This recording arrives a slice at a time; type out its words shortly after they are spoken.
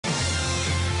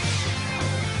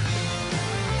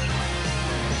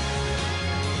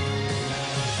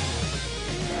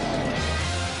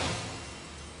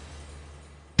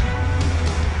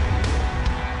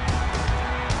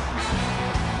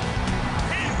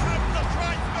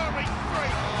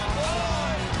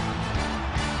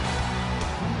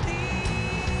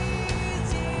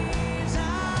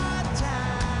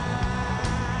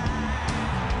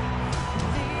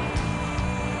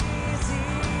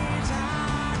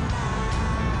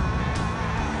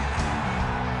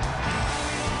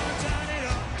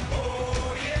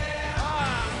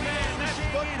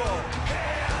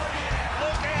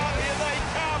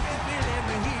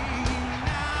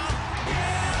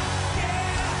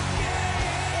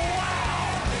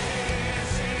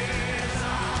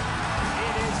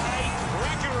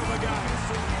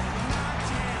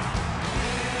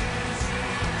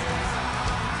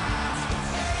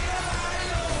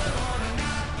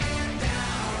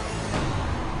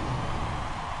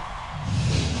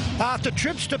After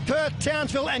trips to Perth,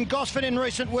 Townsville and Gosford in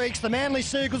recent weeks, the Manly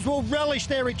Seagulls will relish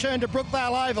their return to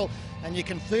Brookvale Oval, and you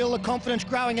can feel the confidence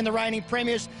growing in the reigning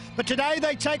premiers. But today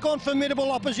they take on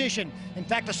formidable opposition. In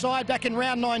fact, a side back in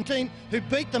round 19 who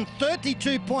beat them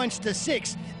 32 points to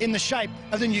 6 in the shape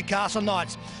of the Newcastle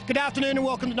Knights. Good afternoon and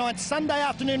welcome to tonight's Sunday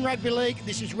afternoon rugby league.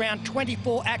 This is round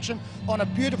 24 action on a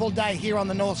beautiful day here on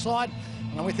the north side.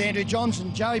 And I'm with Andrew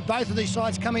Johnson. Joey, both of these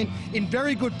sides come in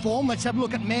very good form. Let's have a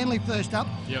look at Manly first up.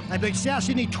 Yep. They beat South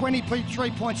Sydney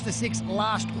 23 points to 6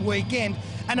 last weekend.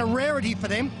 And a rarity for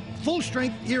them, full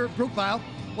strength here at Brookvale.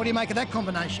 What do you make of that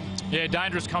combination? Yeah,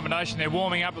 dangerous combination. They're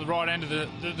warming up at the right end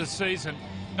of the season.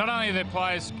 Not only are their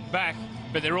players back,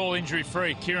 but they're all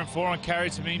injury-free. Kieran Foran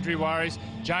carried some injury worries.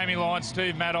 Jamie Lyons,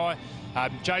 Steve Maddai,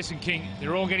 Jason King,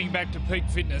 they're all getting back to peak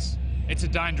fitness. It's a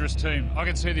dangerous team. I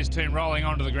can see this team rolling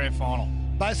on to the grand final.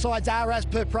 Both sides are, as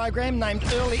per program, named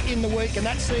early in the week, and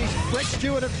that sees Brett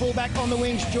Stewart at fullback, on the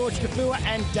wings George Tafua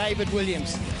and David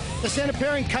Williams. The centre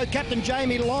pairing, co-captain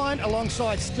Jamie Lyon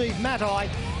alongside Steve Maddai.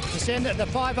 The centre, the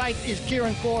 5'8", is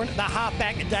Kieran Foran, the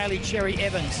halfback Daly Cherry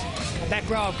Evans. The back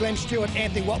row of Glenn Stewart,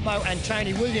 Anthony Watmo and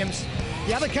Tony Williams.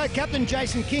 The other co-captain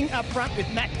Jason King up front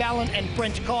with Matt Ballin and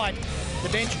Brent Kite. The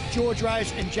bench, George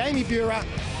Rose and Jamie Buhrer,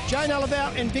 Joe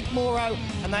Nullavow and Vic Morrow,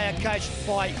 and they are coached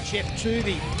by Jeff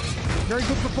Tuvey. Very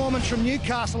good performance from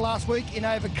Newcastle last week in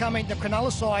overcoming the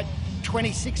Cronulla side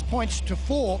 26 points to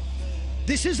 4.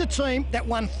 This is a team that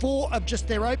won 4 of just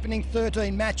their opening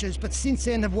 13 matches, but since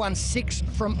then have won 6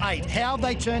 from 8. How have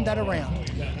they turned that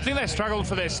around? I think they struggled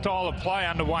for their style of play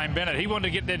under Wayne Bennett. He wanted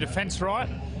to get their defence right,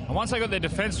 and once they got their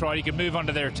defence right, he could move on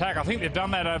to their attack. I think they've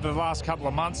done that over the last couple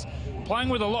of months, playing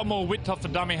with a lot more width off the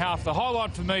dummy half. The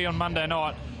highlight for me on Monday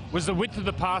night was the width of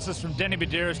the passes from Danny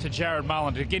Badiris to Jared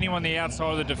Mullen, to get him on the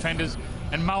outside of the defenders,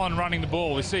 and Mullen running the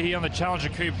ball. We see here on the Challenger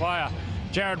Coup player,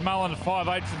 Jared Mullen,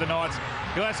 5'8" for the Knights.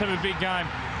 He'll have to have a big game.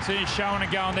 See he's showing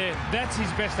and going there. That's his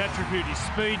best attribute, his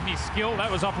speed and his skill. That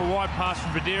was up a wide pass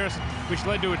from Badiris, which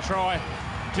led to a try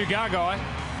to Gagai.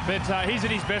 But he's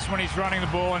at his best when he's running the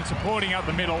ball and supporting up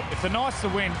the middle. If the Knights to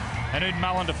win, they need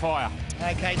Mullen to fire.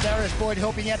 Okay, Darius Boyd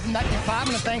helping out in that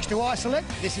department, and thanks to iSelect,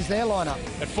 this is their lineup.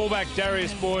 At fullback,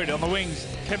 Darius Boyd. On the wings,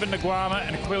 Kevin Nguama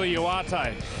and Aquila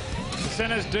Uarte. The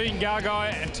centres, Dean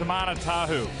Gagai and Tamana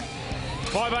Tahu.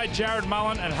 5'8", Jared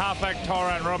Mullen and halfback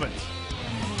Tyrone Roberts.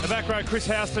 The back row, Chris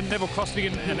Houston, Neville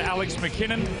Costigan and Alex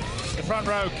McKinnon. The front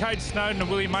row, Kate Snowden and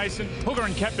Willie Mason. Hooker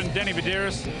and captain Danny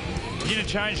Badiris.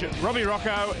 Interchange, Robbie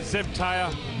Rocco, Zeb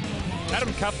Taylor,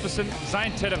 Adam Cuthbertson,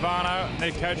 Zane Tedavano, and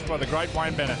they're coached by the great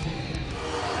Wayne Bennett.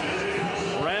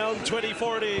 Round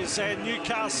 24 it is, and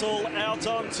Newcastle out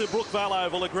onto Brookvale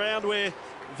Oval, a ground where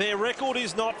their record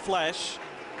is not flash.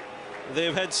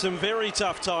 They've had some very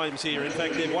tough times here. In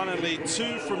fact, they've won only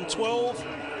 2 from 12,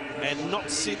 and not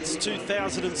since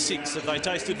 2006 have they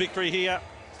tasted victory here.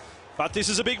 But this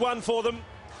is a big one for them.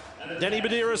 Danny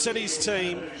Badiris and his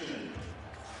team.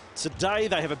 Today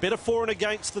they have a better for and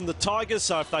against than the Tigers,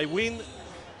 so if they win,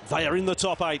 they are in the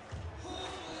top 8.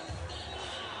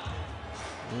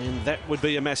 And that would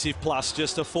be a massive plus,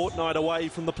 just a fortnight away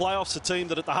from the playoffs, a team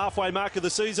that at the halfway mark of the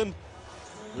season,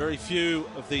 very few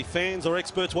of the fans or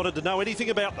experts wanted to know anything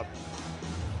about them.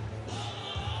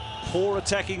 Poor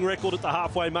attacking record at the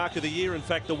halfway mark of the year, in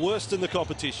fact the worst in the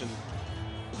competition.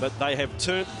 But they have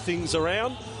turned things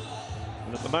around,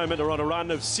 and at the moment are on a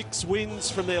run of 6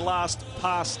 wins from their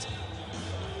past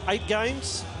 8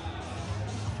 games.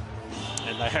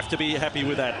 And they have to be happy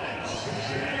with that.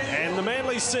 And the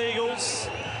Manly Seagulls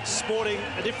sporting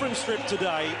a different strip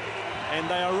today, and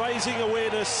they are raising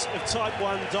awareness of type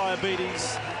 1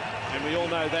 diabetes, and we all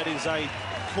know that is a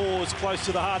cause close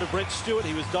to the heart of Brett Stewart.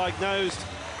 He was diagnosed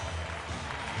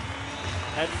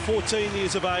at 14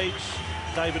 years of age.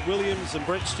 David Williams and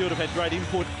Brett Stewart have had great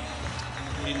input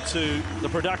into the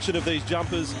production of these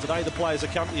jumpers. Today the players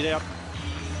accompanied out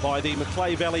by the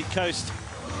Macleay Valley Coast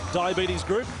Diabetes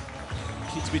Group.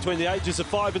 Kids between the ages of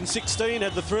 5 and 16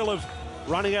 had the thrill of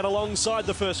running out alongside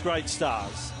the first grade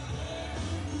stars.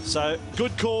 So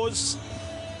good cause,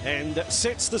 and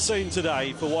sets the scene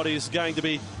today for what is going to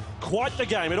be quite the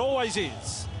game. It always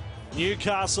is.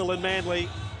 Newcastle and Manly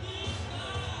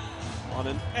on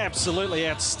an absolutely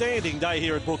outstanding day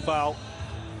here at Brookvale.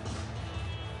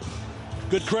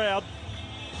 Good crowd.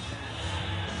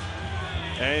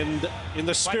 And in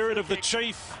the spirit of the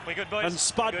Chief and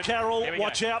Spud Carroll,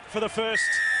 watch out for the first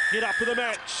hit up of the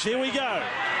match. Here we go.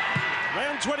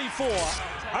 Round 24,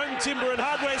 Home Timber and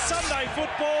Hardware Sunday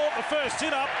football. The first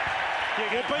hit up will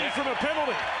be from a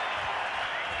penalty.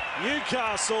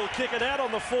 Newcastle kick it out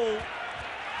on the full.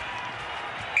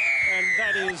 And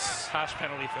that is harsh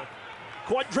penalty for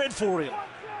quite dreadful, really.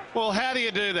 Well, how do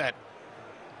you do that?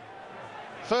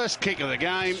 First kick of the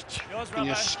game, and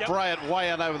you spray it way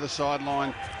out over the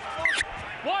sideline.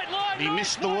 He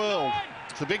missed the world.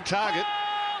 It's a big target.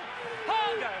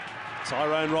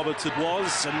 Tyrone Roberts it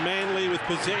was, and Manly with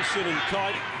possession and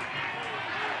kite.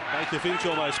 Baker Finch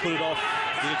almost put it off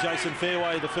the adjacent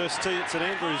fairway, the first tee at St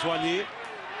Andrews 1 year.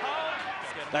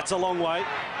 That's a long way.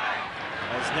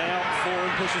 As now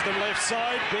Foran pushes them left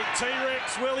side. Big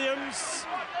T-Rex Williams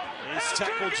is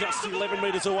tackled just 11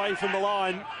 metres away from the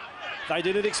line. They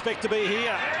didn't expect to be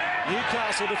here.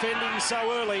 Newcastle defending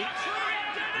so early.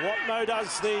 Watmo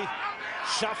does the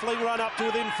shuffling run up to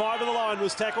within 5 of the line,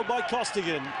 was tackled by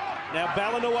Costigan. Now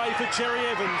Ballon away for Cherry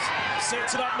Evans.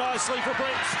 Sets it up nicely for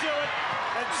Brett Stewart.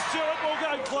 And Stewart will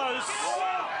go close.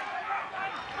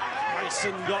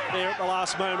 Mason got there at the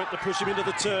last moment to push him into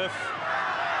the turf.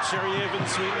 Cherry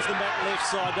Evans swings them back left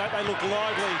side. Don't they look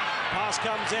lively? Pass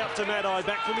comes out to Maddai,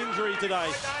 back from injury today.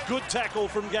 Good tackle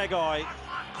from Gagai.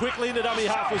 Quickly into dummy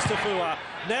half was Tafua.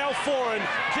 Now Foran,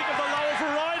 kick of the lower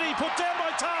variety, put down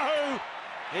by Tahu.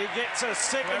 He gets a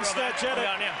second snatch at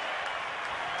it.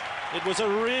 It was a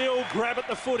real grab at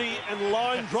the footy and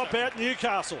line drop out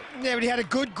Newcastle. Yeah, but he had a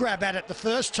good grab at it the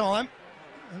first time.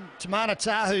 And Tamana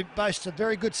Tahu boasts a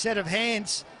very good set of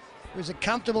hands. It was a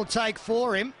comfortable take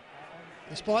for him,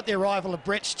 despite the arrival of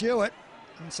Brett Stewart.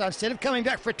 And so instead of coming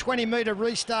back for a 20-metre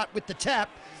restart with the tap,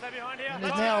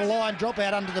 there's now a line drop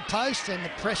out under the post and the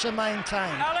pressure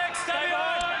maintained. Alex, stay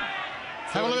behind.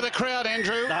 Have a look at the crowd,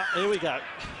 Andrew. Here we go.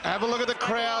 Have a look at the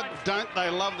crowd. Don't they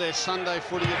love their Sunday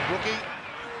footy at Brookie?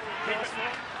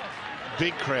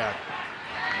 Big crowd.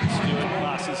 Stewart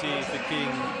passes here for King.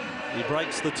 He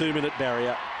breaks the 2-minute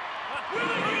barrier.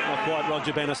 Not quite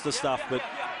Roger Bannister stuff, but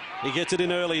he gets it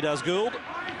in early, does Gould.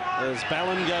 As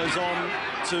Ballon goes on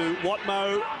to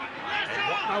Watmo. And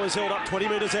Watmo is held up 20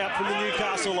 metres out from the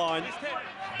Newcastle line.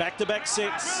 Back-to-back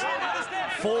sets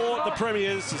for the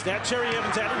Premiers. Is now Cherry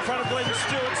Evans out in front of Glenn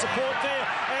Stewart. Support there.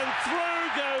 And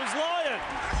through goes Lyon.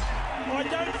 I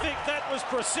don't think that was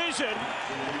precision,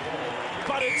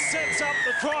 but it sets up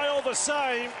the try all the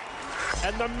same.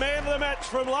 And the man of the match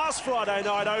from last Friday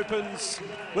night opens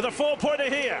with a 4-pointer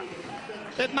here.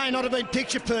 It may not have been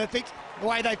picture perfect, the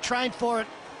way they've trained for it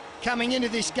coming into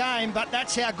this game, but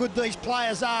that's how good these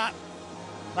players are.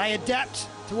 They adapt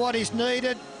to what is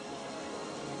needed.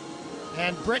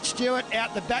 And Brett Stewart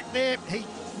out the back there, he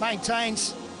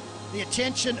maintains the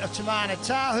attention of Tamana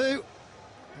Tahu.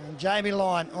 And Jamie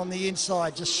Lyon on the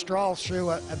inside just strolls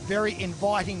through a very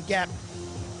inviting gap.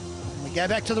 And we go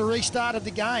back to the restart of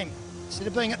the game. Instead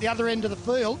of being at the other end of the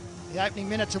field, the opening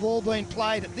minutes have all been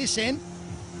played at this end,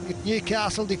 with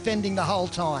Newcastle defending the whole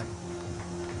time.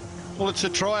 Well, it's a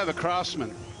try of a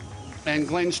craftsman, and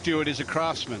Glenn Stewart is a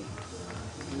craftsman.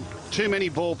 Too many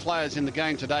ball players in the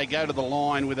game today go to the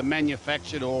line with a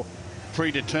manufactured or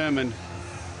predetermined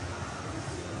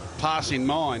pass in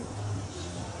mind.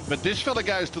 But this fella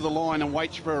goes to the line and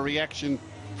waits for a reaction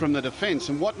from the defence.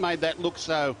 And what made that look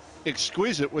so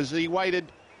exquisite was he waited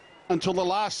until the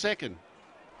last second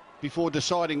before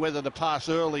deciding whether to pass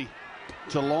early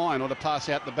to Lyon or to pass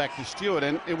out the back to Stewart.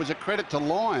 And it was a credit to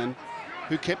Lyon,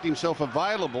 who kept himself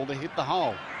available to hit the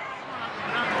hole.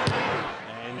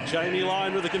 And Jamie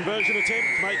Lyon with a conversion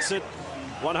attempt makes it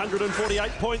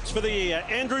 148 points for the year.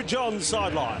 Andrew Johns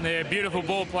sideline. Yeah, beautiful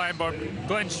ball playing by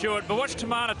Glenn Stewart. But watch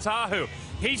Tamana Tahu.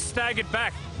 He's staggered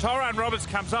back. Tyrone Roberts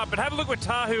comes up, but have a look where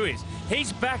Tahu is.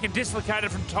 He's back and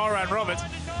dislocated from Tyrone Roberts.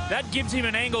 That gives him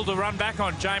an angle to run back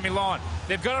on Jamie Lyon.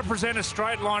 They've got to present a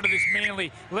straight line to this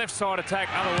Manly left side attack,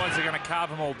 otherwise they're going to carve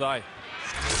them all day.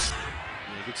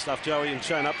 Yeah, good stuff, Joey, and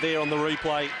shown up there on the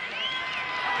replay.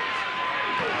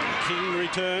 King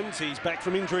returns. He's back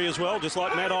from injury as well, just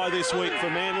like Maddai this week for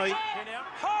Manly.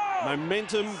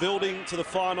 Momentum building to the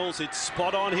finals. It's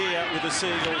spot on here with the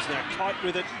Seagulls. Now Kite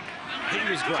with it. He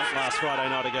was great last Friday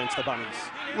night against the Bunnies.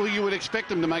 Well, you would expect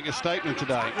them to make a statement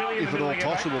today, if at all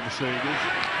possible, the Seagulls.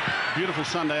 Beautiful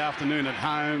Sunday afternoon at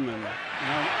home, and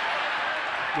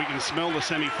we can smell the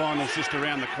semi-finals just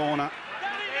around the corner.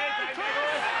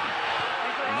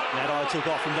 Maddai took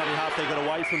off from dummy half. They got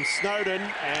away from Snowden,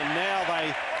 and now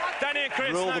they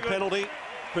rule the penalty.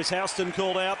 Chris Houston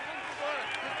called out.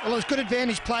 Well, it was good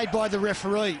advantage played by the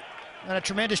referee, and a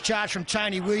tremendous charge from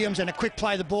Tony Williams, and a quick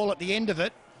play of the ball at the end of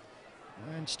it.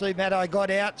 And Steve Maddai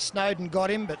got out, Snowden got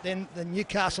him, but then the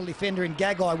Newcastle defender in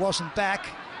Gagai wasn't back.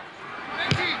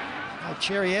 Oh,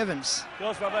 Cherry Evans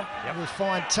with a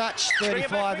fine touch,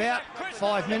 35 out,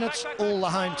 5 minutes, all the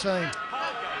home team.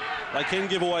 They can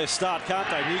give away a start, can't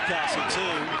they? Newcastle too.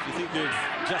 If you think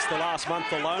of just the last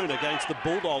month alone against the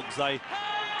Bulldogs, they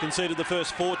conceded the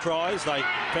first 4 tries. They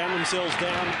found themselves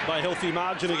down by a healthy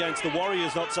margin against the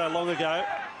Warriors not so long ago.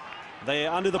 They're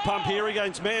under the pump here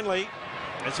against Manly.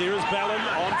 As here is Ballon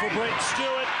on for Brett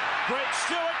Stewart. Brett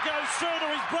Stewart goes through to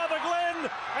his brother Glenn,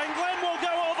 and Glenn will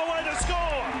go all the way to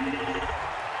score.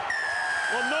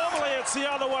 Well, normally it's the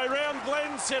other way round.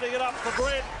 Glenn setting it up for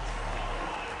Brett.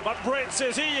 But Brett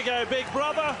says, here you go, big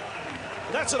brother.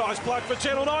 That's a nice plug for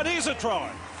Channel 9. Here's a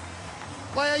try.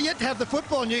 They are yet to have the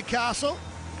football, Newcastle,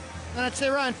 and it's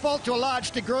their own fault to a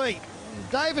large degree.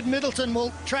 David Middleton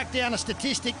will track down a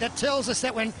statistic that tells us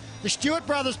that when the Stewart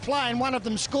brothers play and one of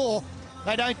them score,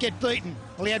 they don't get beaten.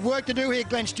 Well, he had work to do here,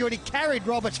 Glenn Stewart. He carried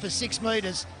Roberts for 6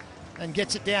 metres and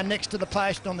gets it down next to the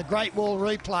post on the Great Wall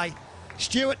replay.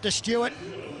 Stewart to Stewart.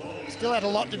 Still had a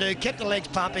lot to do. Kept the legs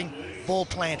pumping. Ball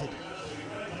planted.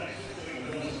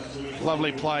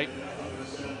 Lovely play.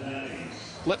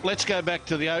 Let's go back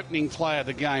to the opening play of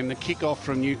the game, the kick-off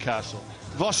from Newcastle.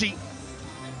 Vossi,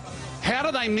 how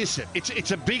do they miss it? It's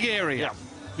a big area. Yeah.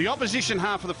 The opposition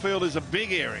half of the field is a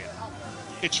big area.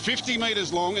 It's 50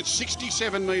 metres long, it's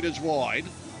 67 metres wide,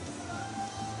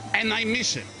 and they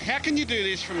miss it. How can you do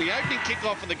this from the opening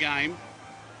kick-off of the game?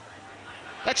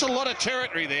 That's a lot of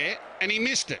territory there, and he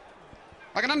missed it.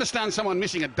 I can understand someone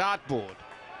missing a dartboard,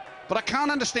 but I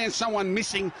can't understand someone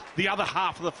missing the other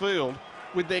half of the field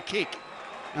with their kick.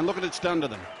 And look at it's done to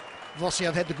them. Vossi,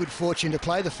 I've had the good fortune to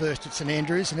play the first at St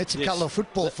Andrews, and it's a couple of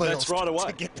football fields. That's right away.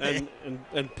 To get there.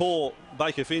 And poor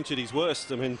Baker Finch at his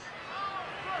worst. I mean,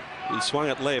 he swung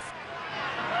it left.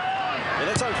 Well,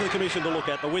 that's up for the commission to look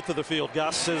at, the width of the field,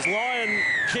 Gus. Says Lyon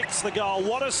kicks the goal.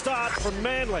 What a start from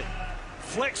Manly.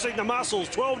 Flexing the muscles,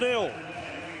 12-0.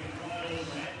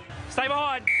 Stay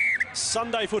behind.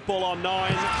 Sunday football on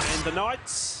 9, and the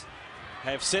Knights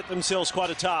have set themselves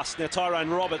quite a task. Now, Tyrone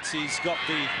Roberts, he's got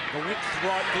the width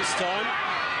right this time.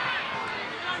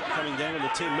 Coming down on the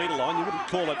 10-metre line. You wouldn't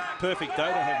call it perfect, though,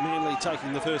 to have Manly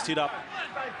taking the first hit up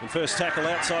and first tackle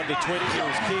outside the 20. Here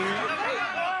was King.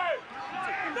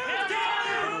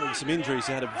 Following some injuries,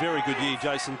 he had a very good year,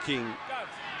 Jason King.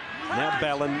 Now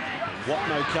Ballon.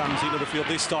 Watno comes into the field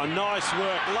this time. Nice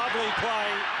work, lovely play.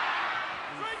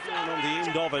 And on the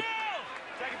end of it,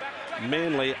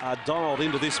 Manly are dialed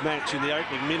into this match in the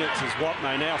opening minutes as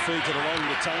Watno now feeds it along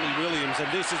to Tony Williams,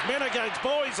 and this is men against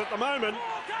boys at the moment.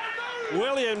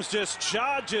 Williams just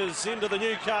charges into the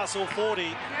Newcastle 40.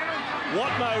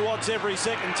 Watno wants every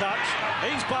second touch.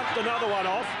 He's bumped another one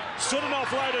off. Stood and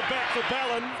offloaded back for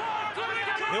Ballon.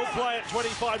 He'll play it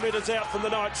 25 metres out from the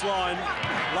Knights line.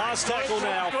 Last tackle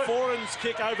now. Foran's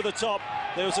kick over the top.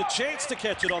 There was a chance to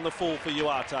catch it on the full for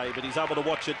Uarte, but he's able to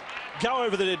watch it go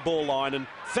over the dead ball line, and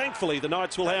thankfully the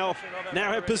Knights will now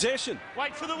have possession.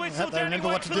 Wait for the whistle. They remember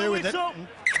what to do with it.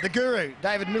 The guru,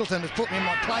 David Middleton, has put me in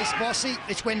my place, Bossy.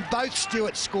 It's when both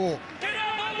Stewarts score,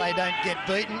 they don't get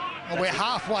beaten. Well, we're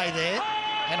halfway there,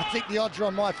 and I think the odds are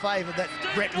on my favour that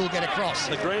Brett will get across.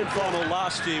 The grand final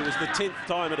last year was the 10th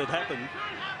time it had happened.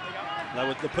 They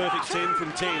were the perfect 10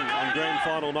 from 10 on grand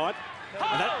final night.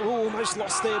 And that almost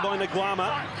lost there by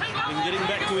Naguama in getting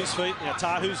back to his feet. Now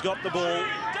Tahu's got the ball.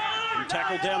 And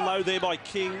tackled down low there by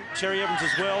King. Cherry Evans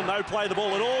as well. No play the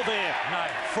ball at all there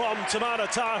from Tamana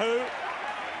Tahu.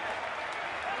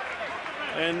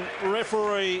 And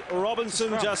referee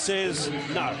Robinson just says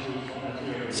no.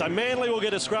 So Manly will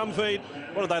get a scrum feed.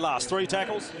 What did they last? 3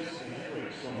 tackles?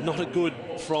 Not a good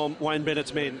from Wayne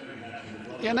Bennett's men.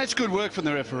 Yeah, and that's good work from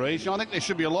the referees. I think there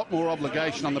should be a lot more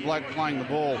obligation on the bloke playing the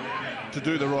ball to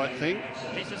do the right thing.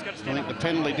 I think the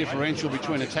penalty differential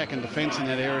between attack and defence in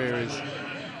that area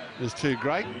is too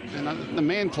great. And the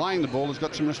man playing the ball has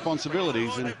got some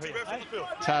responsibilities. And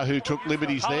Tahu took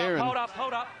liberties there. And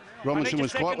Robinson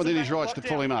was quite within his rights to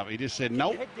pull him up. He just said,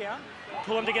 nope.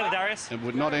 Pull them together, Darius. And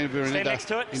would not enter into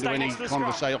any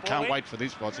conversation. Can't wait for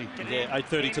this, Bossy. Yeah,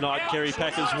 8:30 tonight, Kerry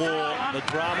Packers War, the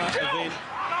drama event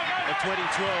of 2012,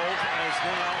 as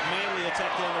now Manly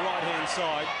attacked down the right-hand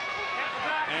side.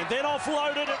 And then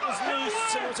offloaded, it was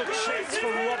loose, and it was a chance for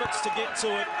Roberts to get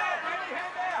to it.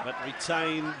 But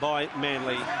retained by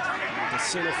Manly. The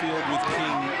centre field with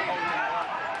King.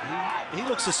 He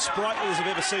looks as sprightly as I've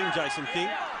ever seen Jason King.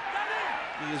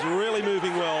 He is really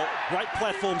moving well. Great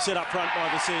platform set up front by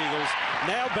the Sea Eagles.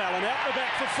 Now Ballon out the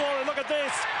back for 4, and look at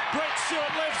this. Brett Stewart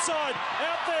left side,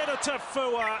 out there to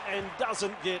Tafua, and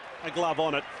doesn't get a glove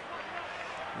on it.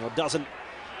 Well, doesn't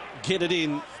get it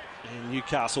in, and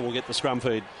Newcastle will get the scrum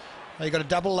feed. He got a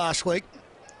double last week.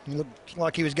 He looked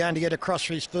like he was going to get across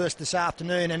for his first this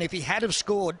afternoon, and if he had have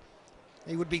scored,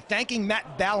 he would be thanking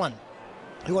Matt Ballon,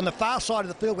 who on the far side of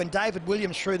the field, when David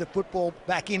Williams threw the football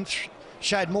back in,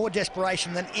 showed more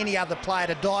desperation than any other player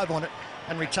to dive on it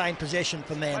and retain possession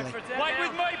for Manly. Wait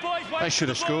with me, boys. They should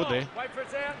have scored there.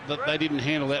 They didn't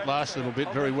handle that last little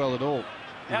bit very well at all.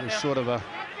 It was sort of a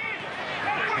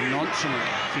nonchalant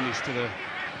finish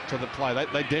to the play.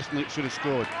 They definitely should have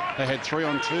scored. They had 3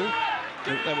 on 2.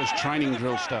 That was training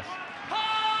drill stuff.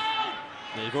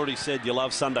 Yeah, you've already said you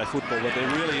love Sunday football, but there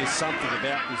really is something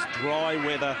about this dry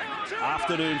weather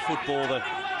afternoon football.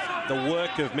 The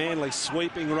work of Manly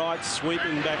sweeping right,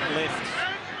 sweeping back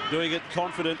left, doing it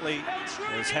confidently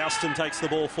as Houston takes the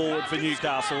ball forward for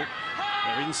Newcastle.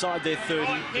 They're inside their 30,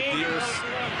 Badiris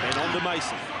and on to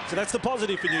Mason. So that's the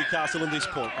positive for Newcastle in this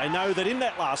point. They know that in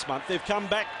that last month they've come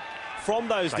back from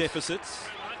those deficits,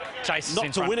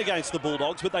 not to win against the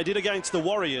Bulldogs, but they did against the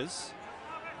Warriors.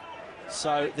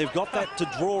 So they've got that to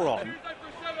draw on.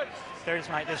 There is,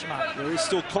 mate. There's your mark. There is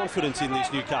still confidence in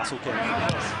this Newcastle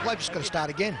camp. They've just got to start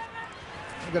again.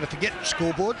 We've got to forget the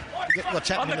scoreboard, forget what's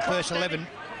happened in the first 11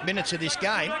 minutes of this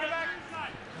game.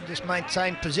 And just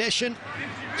maintain possession,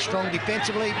 strong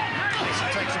defensively. Mason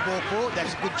takes the ball forward.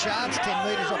 That's a good charge, 10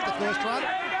 metres off the first run.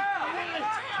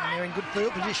 And they're in good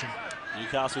field position.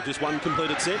 Newcastle just one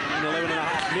completed set in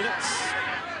 11.5 minutes.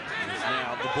 There's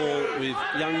now the ball with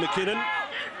young McKinnon.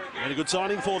 And a good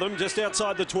signing for them, just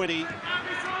outside the 20.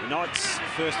 The Knights'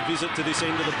 first visit to this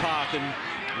end of the park,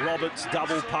 and Roberts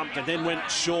double pumped and then went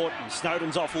short, and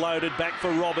Snowden's offloaded back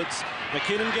for Roberts.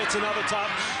 McKinnon gets another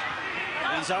touch.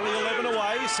 He's only 11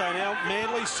 away, so now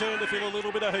Manly's turn to feel a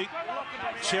little bit of heat.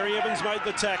 Cherry Evans made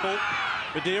the tackle.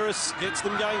 Badiris gets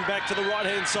them going back to the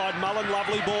right-hand side. Mullen,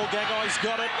 lovely ball. Gagai's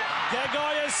got it.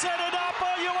 Gagai has set it up.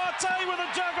 Oh, Uarte with a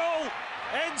juggle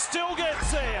and still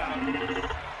gets there.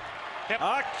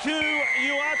 Aku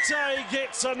Uarte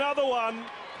gets another one.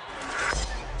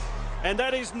 And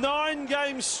that is 9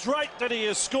 games straight that he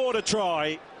has scored a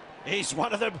try. He's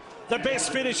one of the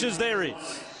best finishers there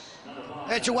is.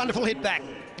 That's a wonderful hit back.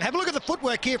 Have a look at the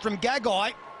footwork here from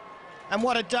Gagai and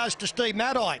what it does to Steve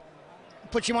Maddai.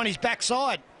 Puts him on his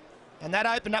backside. And that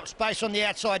opened up space on the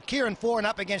outside. Kieran Foran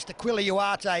up against Aquila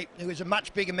Uarte, who is a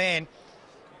much bigger man.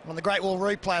 On the Great Wall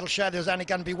replay, it'll show there's only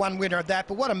going to be one winner of that.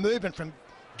 But what a movement from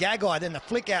Gagai. Then the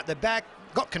flick out the back.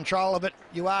 Got control of it.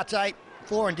 Uarte,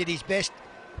 Foran did his best.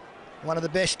 One of the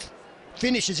best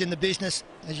finishers in the business.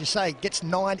 As you say, gets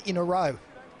 9 in a row.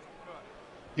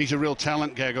 He's a real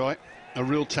talent, Gagai. A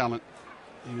real talent.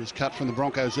 He was cut from the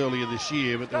Broncos earlier this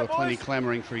year, but there were plenty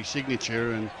clamouring for his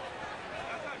signature, and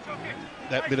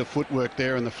that bit of footwork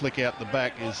there and the flick out the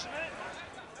back is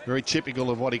very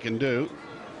typical of what he can do.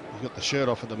 He's got the shirt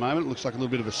off at the moment. It looks like a little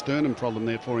bit of a sternum problem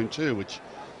there for him too, which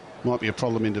might be a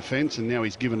problem in defence, and now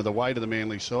he's given it away to the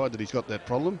Manly side that he's got that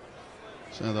problem.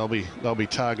 So they'll be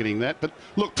targeting that. But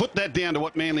look, put that down to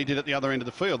what Manly did at the other end of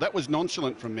the field. That was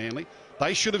nonchalant from Manly.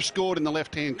 They should have scored in the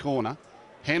left-hand corner,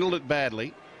 handled it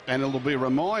badly, and it'll be a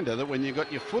reminder that when you've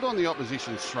got your foot on the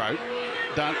opposition's throat,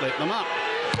 don't let them up.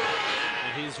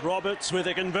 And here's Roberts with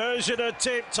a conversion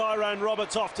attempt. Tyrone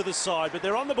Roberts off to the side, but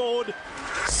they're on the board.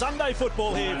 Sunday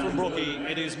football here from Brookie.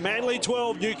 It is Manly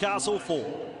 12, Newcastle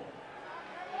 4.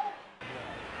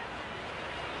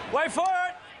 Wait for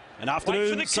it. An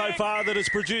afternoon so far that has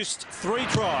produced 3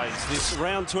 tries this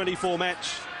round 24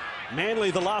 match.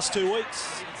 Manly the last 2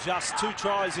 weeks, just 2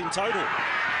 tries in total.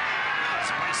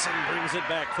 Mason brings it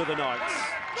back for the Knights.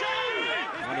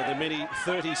 One of the many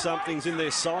 30-somethings in their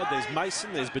side. There's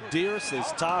Mason, there's Badiris,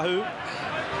 there's Tahu.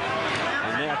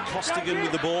 And now Costigan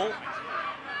with the ball.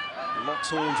 Locks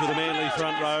horn to the Manly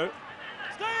front row.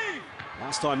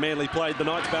 Last time Manly played the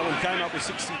Knights, Ballon came up with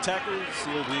 60 tackles.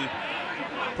 He'll be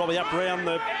probably up around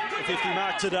the 50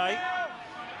 mark today.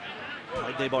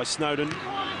 Played there by Snowden.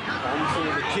 On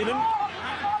for McKinnon.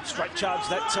 Straight charge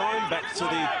that time, back to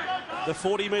the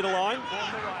 40-metre line.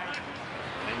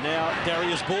 And now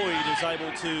Darius Boyd is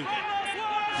able to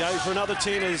go for another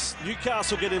 10 as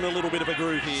Newcastle get in a little bit of a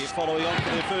groove here, following on for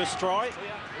their first try.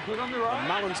 And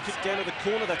Mullins kicked down to the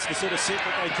corner. That's the sort of set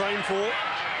that they train for.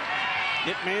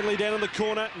 Get Manly down in the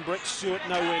corner, and Brett Stewart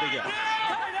nowhere to go.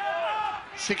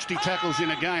 60 tackles in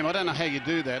a game. I don't know how you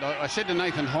do that. I said to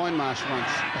Nathan Hindmarsh once,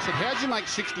 I said, how'd you make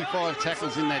 65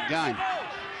 tackles in that game?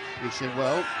 He said,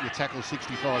 well, you tackle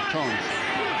 65 times.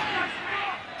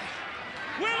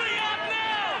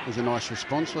 It was a nice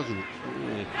response, wasn't it?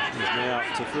 Yeah,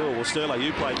 now to Phil. Well, Sterlo,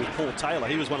 you played with Paul Taylor.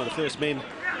 He was one of the first men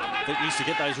that used to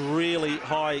get those really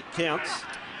high counts.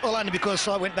 Well, only because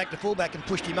I went back to fullback and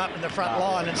pushed him up in the front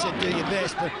line and said, do your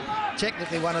best. But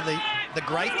technically one of the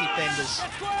great defenders.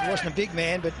 He wasn't a big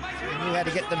man, but he knew how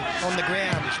to get them on the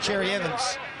ground. It's Cherry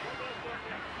Evans.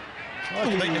 Tries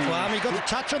to beat Nguama. He got the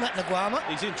touch on that Nguama.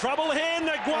 He's in trouble here.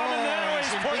 Nguama now is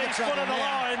putting his foot on the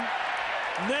line.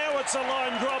 Now it's a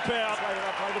line dropout.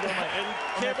 And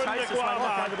Kevin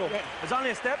Nguama. There's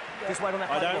only a step. Just wait on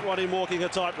that. I don't want him walking a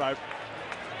tightrope.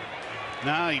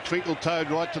 No, he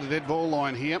twinkle-toed right to the dead ball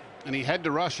line here, and he had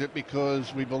to rush it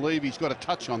because we believe he's got a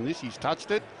touch on this. He's touched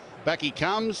it. Back he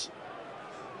comes.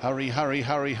 Hurry, hurry,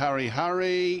 hurry, hurry,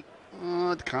 hurry.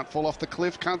 Oh, can't fall off the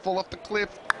cliff, can't fall off the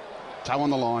cliff. Toe on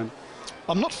the line.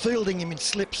 I'm not fielding him in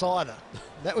slips either.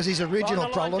 That was his original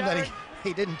problem, that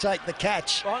he didn't take the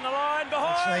catch. Behind the line,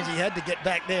 behind. Which means he had to get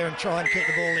back there and try and keep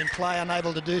the ball in play,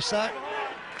 unable to do so.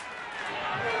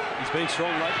 He's been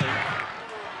strong lately.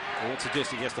 I won't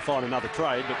suggest he has to find another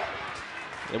trade, but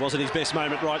it wasn't his best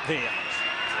moment right there.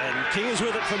 And King is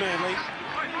with it for Manly.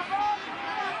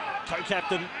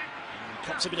 Co-captain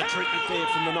cops a bit of treatment there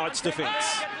from the Knights'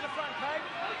 defence.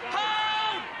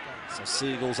 So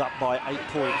Seagulls up by 8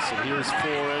 points, and here is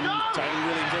Foran. Tony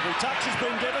Williams, every touch has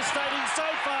been devastating so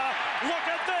far. Look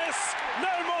at this!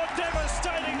 No more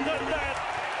devastating than that!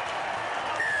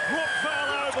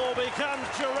 Brookvale Oval becomes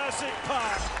Jurassic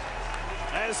Park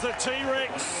as the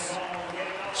T-Rex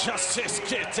just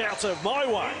gets out of my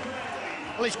way.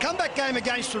 Well, his comeback game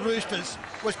against the Roosters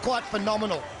was quite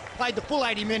phenomenal. Played the full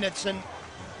 80 minutes and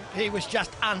he was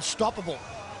just unstoppable.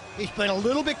 He's been a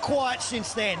little bit quiet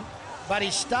since then, but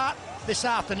his start this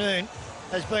afternoon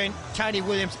has been Tony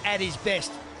Williams at his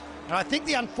best. And I think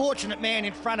the unfortunate man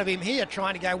in front of him here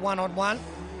trying to go one-on-one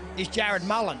is Jared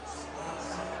Mullen.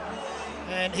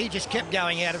 And he just kept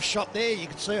going out of shot there. You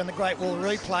could see on the Great Wall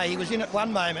replay, he was in at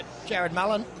one moment, Jared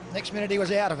Mullen. Next minute he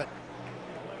was out of it.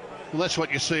 Well, that's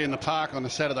what you see in the park on a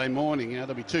Saturday morning. You know,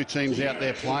 there'll be two teams out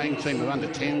there playing, team of under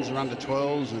 10s or under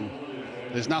 12s, and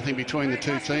there's nothing between the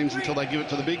two teams until they give it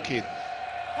to the big kid.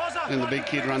 Then the big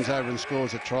kid runs over and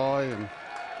scores a try, and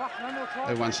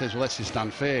everyone says, well, that's just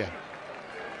unfair.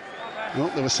 Well,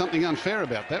 there was something unfair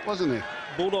about that, wasn't there?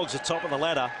 Bulldogs are top of the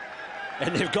ladder,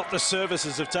 and they've got the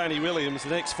services of Tony Williams the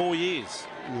next 4 years.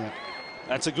 Yeah.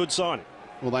 That's a good sign.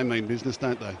 Well, they mean business,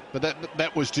 don't they? But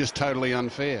that was just totally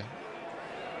unfair.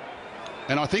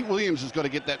 And I think Williams has got to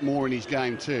get that more in his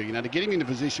game too. You know, to get him in a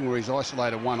position where he's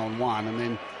isolated one-on-one and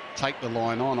then take the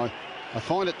line on. I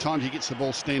find at times he gets the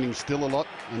ball standing still a lot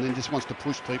and then just wants to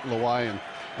push people away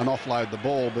and offload the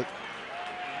ball. But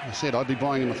I said I'd be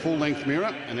buying him a full-length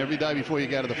mirror, and every day before you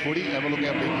go to the footy, have a look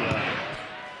how big you are.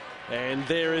 And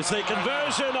there is the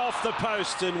conversion off the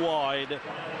post and wide.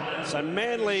 So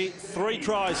Manly 3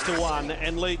 tries to 1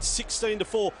 and leads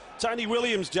 16-4. Tony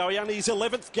Williams, Joey, only his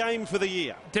 11th game for the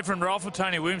year. Different role for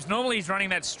Tony Williams. Normally he's running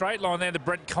that straight line there that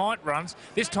Brett Kite runs.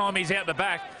 This time he's out the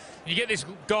back. You get this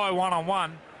guy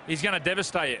one-on-one, he's going to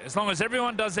devastate you. As long as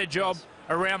everyone does their job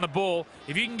around the ball,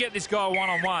 if you can get this guy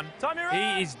one-on-one,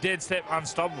 he is dead set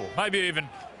unstoppable. Maybe even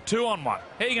 2-on-1. How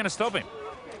are you going to stop him?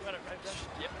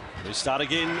 We start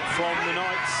again from the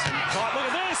Knights. Kite,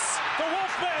 look at this! The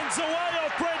Wolfman's away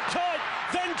off Brett Kite,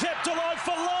 then kept alive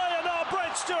for Lyon. Oh,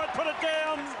 Brett Stewart put it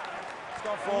down.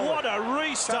 What a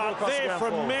restart there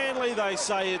from Manly, they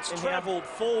say. It's travelled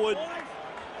forward.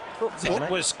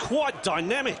 It was quite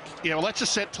dynamic. Yeah, well, that's a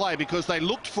set play because they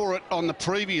looked for it on the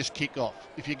previous kickoff.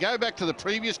 If you go back to the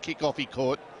previous kickoff he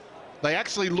caught, they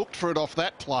actually looked for it off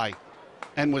that play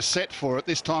and was set for it.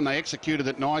 This time they executed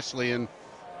it nicely, and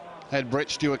had Brett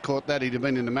Stewart caught that, he'd have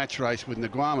been in the match race with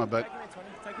Nguama, but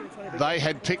they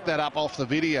had picked that up off the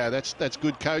video. That's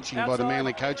good coaching by the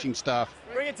Manly coaching staff.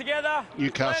 Bring it together.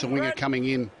 Newcastle winger coming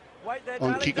in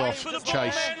on kickoff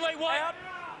chase.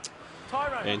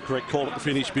 And correct call at the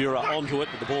finish, Bureau onto it,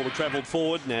 but the ball had travelled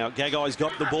forward. Now Gagai's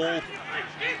got the ball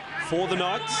for the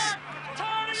Knights.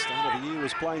 The start of the year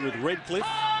was playing with Redcliffe.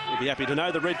 We'll be happy to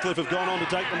know that Redcliffe have gone on to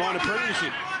take the minor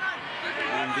premiership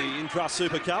in the Intrust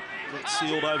Super Cup. That's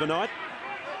sealed overnight.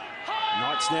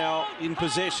 Knights now in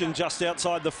possession just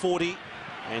outside the 40.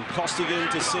 And Costigan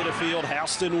to centre field.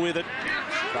 Houston with it.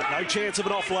 But no chance of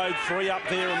an offload. 3 up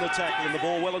there in the tackle. And the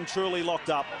ball well and truly locked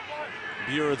up.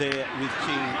 Bureau there with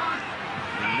King.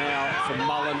 And now from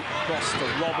Mullen across to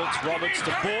Roberts. Roberts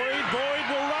to Boyd. Boyd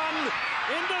will run.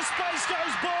 Into space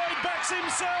goes Boyd. Backs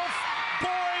himself.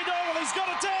 Boyd. Oh, well, he's got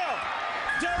it down.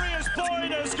 Darius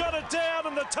Boyd has got it down,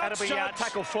 and the touch That'll be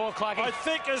tackle 4, Clarky. I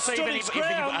think has stood his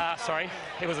ground. Sorry,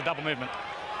 it was a double movement.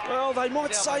 Well, they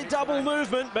might say double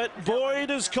movement, but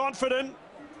Boyd is confident.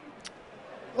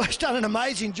 Well, he's done an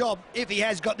amazing job if he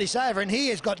has got this over, and he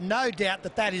has got no doubt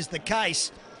that that is the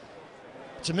case.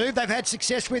 It's a move they've had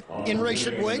success with in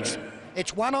recent weeks.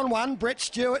 It's one-on-one, Brett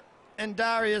Stewart and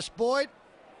Darius Boyd.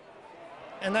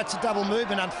 And that's a double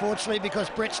movement, unfortunately, because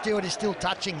Brett Stewart is still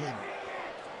touching him.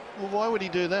 Well, why would he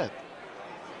do that?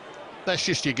 That's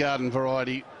just your garden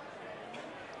variety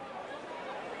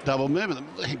double movement.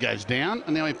 He goes down,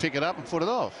 and now he pick it up and put it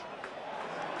off.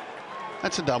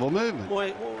 That's a double movement.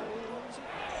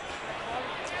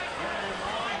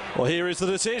 Well, here is the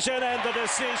decision, and the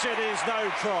decision is no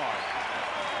try.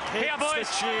 Hits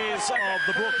the cheers of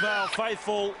the Brookvale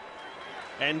faithful,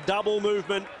 and double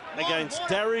movement against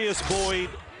Darius Boyd.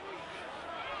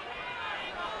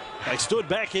 They stood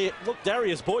back here. Look,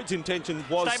 Darius Boyd's intention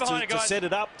was to set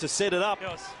it up,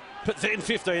 Yes. But then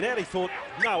 15 out, he thought,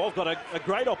 no, I've got a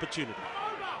great opportunity.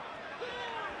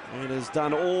 And has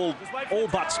done all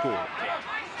but score.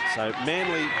 So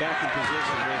Manly back in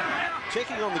possession. We're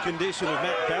checking on the condition of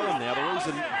Matt Ballin now. The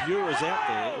reason Bureau's out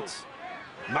there, it's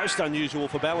most unusual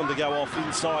for Ballin to go off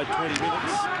inside 20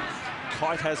 minutes.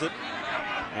 Kite has it,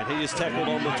 and he is tackled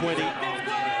on the 20.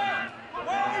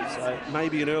 So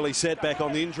maybe an early setback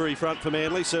on the injury front for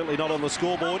Manly, certainly not on the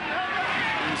scoreboard.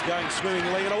 He's going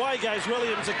swimmingly, and away goes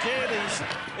Williams again.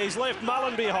 He's left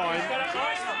Mullen behind.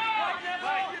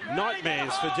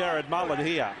 Nightmares for Jared Mullen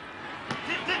here.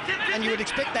 And you would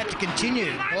expect that to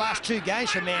continue. The last two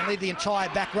games for Manly, the entire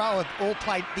back row have all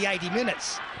played the 80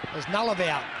 minutes. As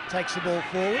Nullavow takes the ball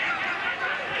forward.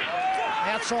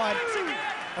 Outside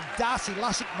of Darcy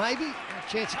Lussick, maybe.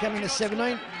 A chance of coming to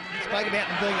 17. Spoke about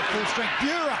them being at full strength.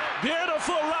 Bureau.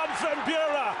 Beautiful run from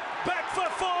Bureau. Back for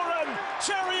Foran.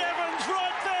 Cherry Evans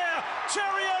right there.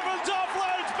 Cherry Evans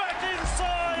offloads back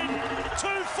inside.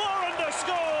 To Foran to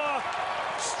score.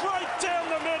 Straight down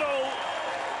the middle.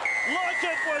 Like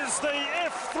it was the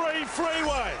F3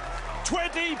 freeway.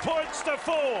 20 points to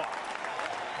 4.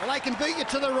 Well, they can beat you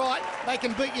to the right, they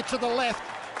can beat you to the left,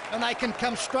 and they can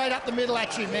come straight up the middle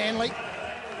at you, Manly.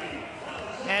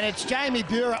 And it's Jamie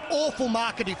Bureau. Awful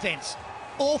marker defence.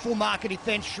 Awful marker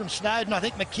defence from Snowden. I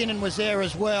think McKinnon was there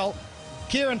as well.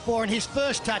 Kieran Foran, his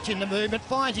first touch in the movement,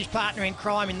 finds his partner in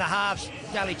crime in the halves,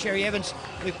 Gully Cherry Evans,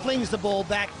 who flings the ball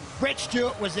back. Brett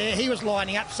Stewart was there. He was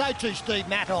lining up. So too Steve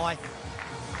Matai.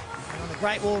 And on the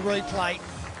Great Wall replay,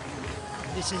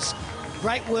 this is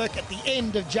great work at the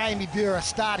end of Jamie Bureau,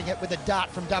 starting it with a dart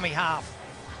from dummy half.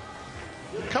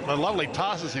 A couple of lovely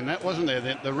passes in that, wasn't there?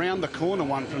 The round the corner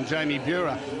one from Jamie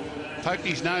Bureau. Poked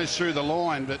his nose through the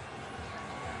line, but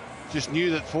just knew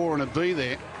that Foran would be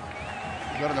there.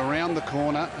 Got it around the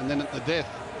corner, and then at the death,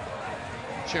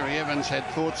 Cherry Evans had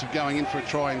thoughts of going in for a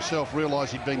try himself,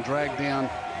 realised he'd been dragged down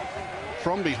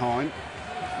from behind,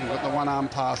 and got the one-arm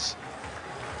pass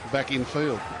back in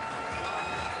field.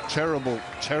 Terrible,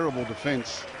 terrible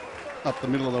defence up the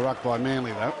middle of the ruck by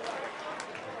Manly, though.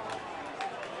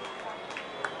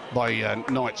 By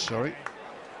Knights, sorry.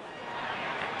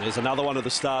 There's another one of the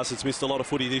stars that's missed a lot of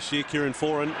footy this year, Kieran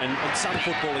Foran, and some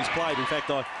football he's played. In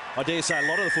fact, I dare say a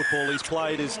lot of the football he's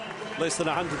played is less than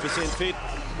 100% fit.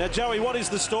 Now, Joey, what is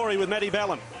the story with Matty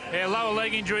Ballin? Yeah, lower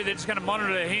leg injury. They're just going to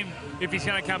monitor him if he's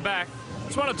going to come back.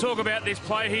 Just want to talk about this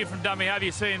play here from dummy half.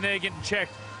 You see him there getting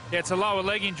checked. Yeah, it's a lower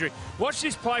leg injury. Watch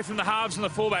this play from the halves and the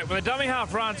fullback. When the dummy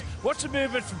half runs, watch the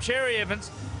movement from Cherry Evans,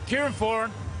 Kieran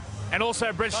Foran, and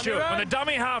also Brett Stewart. When the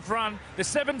dummy half run, the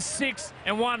 7, 6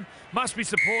 and 1 must be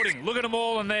supporting. Look at them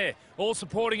all in there. All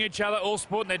supporting each other, all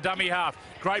supporting their dummy half.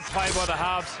 Great play by the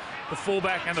halves, the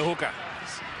fullback and the hooker.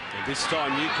 And this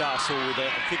time Newcastle with a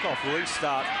kick-off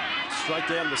restart straight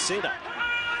down the centre.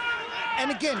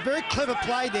 And again, very clever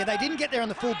play there. They didn't get there on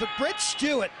the full, but Brett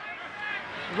Stewart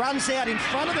runs out in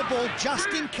front of the ball just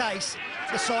in case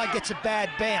the side gets a bad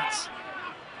bounce.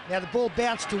 Now the ball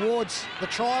bounced towards the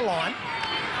try line,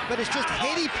 but it's just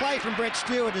heady play from Brett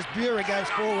Stewart as Bureau goes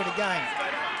forward again.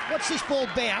 Watch this ball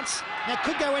bounce. Now it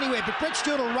could go anywhere, but Brett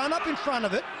Stewart will run up in front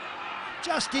of it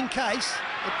just in case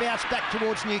it bounced back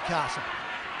towards Newcastle.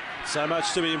 So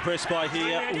much to be impressed by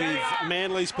here with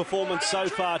Manly's performance so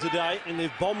far today, and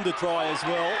they've bombed a try as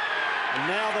well. And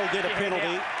now they'll get a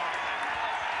penalty.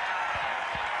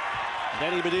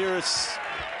 Danny Medeiros,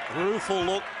 rueful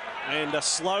look and a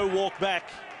slow walk back.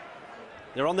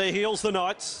 They're on their heels, the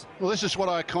Knights. Well, this is what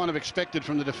I kind of expected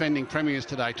from the defending premiers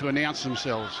today, to announce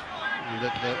themselves.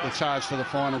 That the charge for the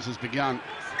finals has begun.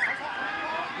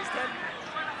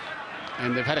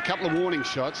 And they've had a couple of warning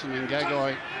shots, and then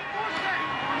Gagai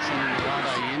sending the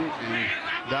Rade in, and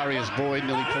Darius Boyd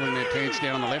nearly pulling their pants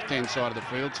down on the left-hand side of the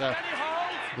field. So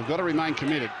we've got to remain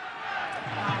committed.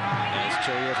 As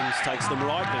Cherry Evans takes them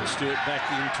right, now Stewart back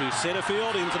into centre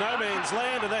field, into no man's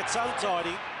land, and that's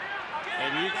untidy.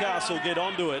 And Newcastle get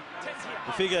onto it.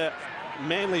 The figure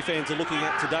Manly fans are looking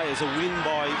at today is a win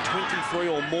by 23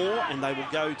 or more, and they will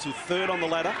go to third on the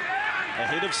ladder,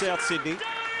 ahead of South Sydney.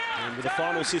 And with the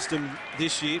final system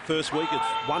this year, first week, it's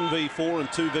 1v4 and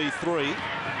 2v3.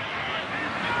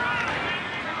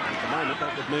 At the moment,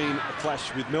 that would mean a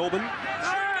clash with Melbourne.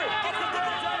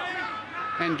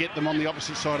 And get them on the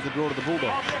opposite side of the draw to the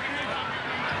Bulldogs.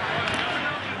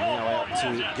 Now out to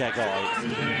Gagai.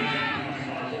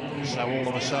 So all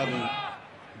of a sudden,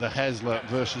 the Hasler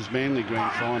versus Manly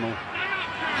grand final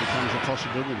becomes a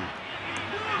possibility.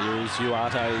 Here is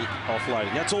Uarte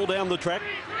offloading. That's all down the track.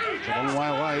 It's a long way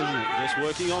away, isn't it? Just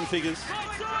working on figures.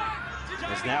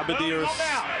 There's now Badiris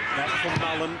back from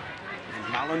Mullen.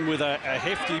 Mullen with a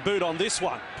hefty boot on this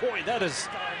one. Boy, that has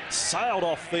sailed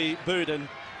off the boot. And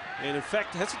in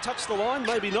fact, has it touched the line?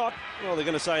 Maybe not. Well, they're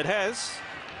going to say it has.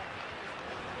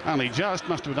 Only just.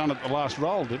 Must have done it the last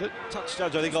roll, did it? Touch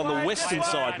judge, I think, on the western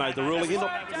side made the ruling.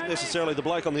 Not necessarily the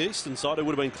bloke on the eastern side, who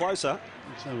would have been closer.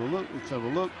 Let's have a look. Let's have a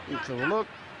look. Let's have a look.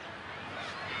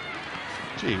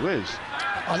 Gee whiz.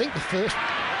 I think the first,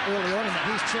 early on in that,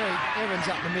 here's Cherry Evans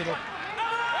up the middle.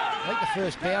 I think the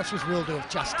first bounce was Will to have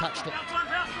just touched it.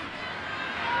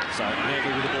 So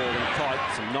Manly with the ball and tight.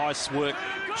 Some nice work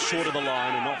short of the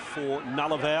line and off for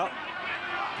Nullavau.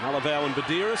 Nullavau and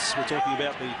Badiris. We're talking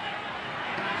about the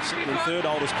second and third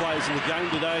oldest players in the game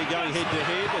today, going head to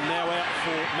head, and now out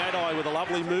for Maddai with a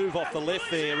lovely move off the left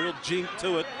there. Real jink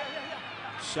to it,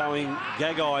 showing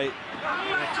Gagai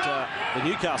at the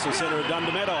Newcastle centre had done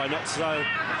to Maddai not so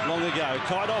long ago.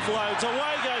 Kite offloads,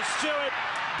 away goes Stewart.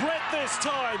 Brett this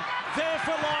time, there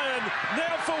for Lyon,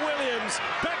 now for Williams,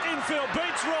 back infield,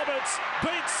 beats Roberts,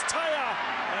 beats Taylor,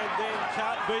 and then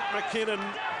can't beat McKinnon.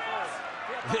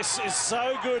 This is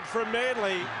so good from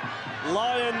Manly.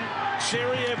 Lyon,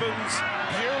 Cherry Evans,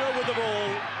 Buehler with the ball,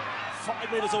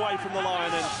 5 metres away from the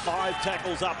line and 5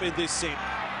 tackles up in this set.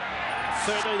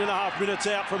 13.5 minutes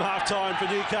out from half-time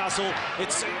for Newcastle.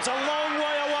 It seems a long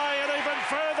way away and even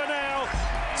further now.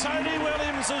 Tony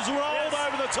Williams has rolled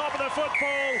over the top of the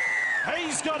football.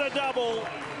 He's got a double.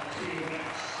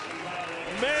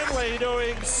 Manly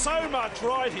doing so much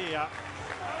right here.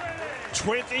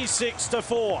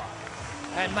 26-4.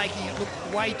 And making it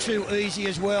look way too easy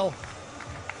as well.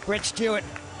 Brett Stewart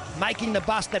making the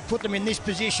bust that put them in this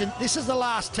position. This is the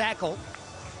last tackle.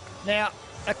 Now,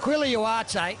 Aquila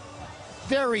Uarte,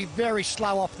 very, very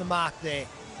slow off the mark there.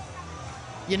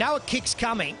 You know a kick's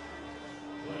coming,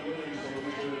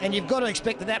 and you've got to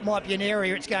expect that that might be an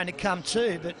area it's going to come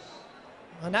to, but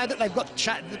I know that they've got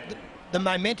the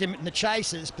momentum in the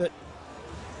chasers, but,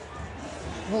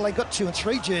 well, they got 2 and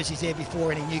 3 jerseys there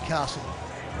before any Newcastle.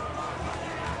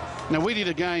 Now, we did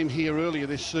a game here earlier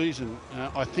this season.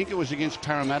 I think it was against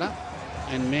Parramatta,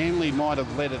 and Manly might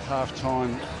have led at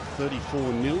half-time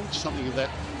 34-0, something of that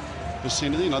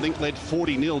vicinity, and I think led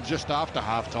 40-0 just after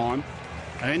half-time.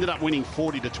 They ended up winning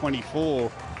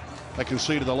 40-24. They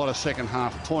conceded a lot of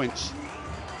second-half points.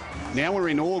 Now we're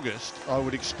in August. I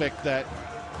would expect that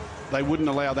they wouldn't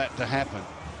allow that to happen.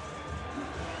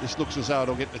 This looks as though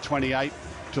it'll get to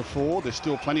 28-4. There's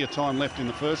still plenty of time left in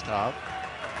the first half.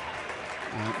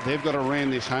 They've got to ram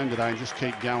this home today and just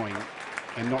keep going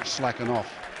and not slacken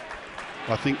off,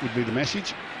 I think would be the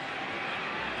message.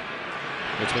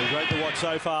 It's been great to watch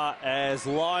so far as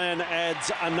Lyon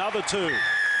adds another 2.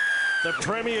 The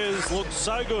Premiers look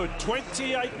so good.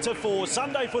 28-4.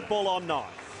 Sunday football on 9.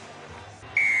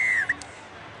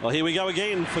 Well, here we go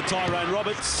again for Tyrone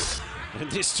Roberts.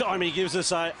 And this time he gives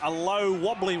us a low,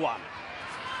 wobbly one.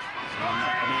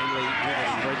 Manly,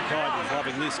 Brett Kite is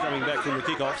loving this coming back from the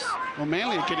kickoffs. Well,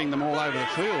 Manly are getting them all over the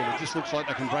field. It just looks like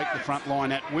they can break the front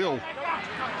line at will.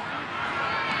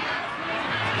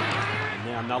 And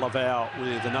now Nullavau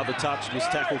with another touch.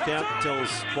 Missed tackle count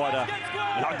tells quite an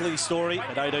ugly story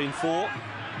at 18-4.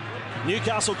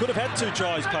 Newcastle could have had 2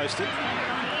 tries posted.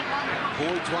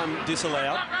 Boyd's one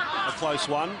disallowed. A close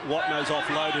one. Watnow's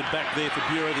offloaded back there for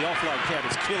Buehler. The offload count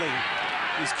is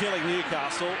killing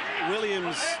Newcastle.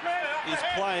 Williams is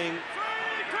playing.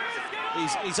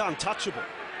 He's untouchable.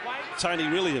 Tony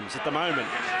Williams at the moment.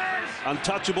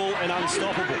 Untouchable and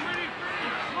unstoppable.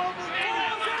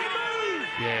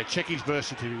 Yeah, check his birth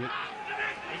certificate.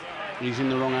 He's in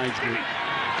the wrong age group.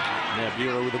 Now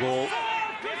Buehler with the ball.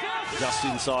 Just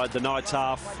inside the Knights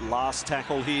half. Last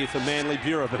tackle here for Manly.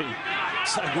 Buehler been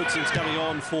so good since coming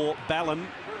on for Ballon,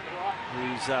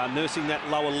 who's nursing that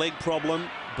lower leg problem.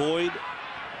 Boyd.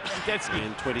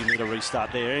 And 20-metre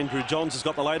restart there. Andrew Johns has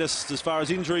got the latest as far as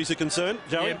injuries are concerned.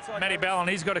 Joey? Yeah, Matty Ballon,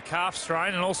 he's got a calf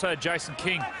strain, and also Jason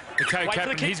King, the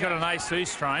co-captain, he's got an AC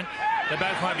strain. They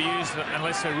both won't be used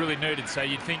unless they're really needed. So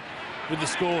you'd think with the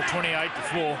score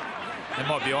 28-4, they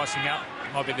might be icing up.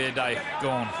 Might be their day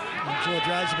gone. And George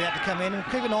Rose about to come in. And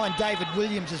keep an eye on David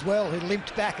Williams as well, who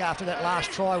limped back after that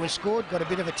last try was scored. Got a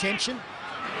bit of attention.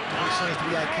 He seems to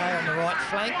be okay on the right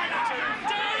flank.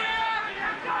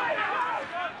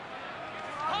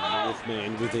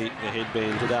 Wolfman with the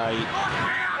headband today.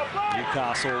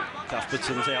 Newcastle,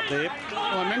 Cuthbertson's out there.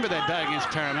 Well, I remember that day against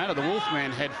Parramatta. The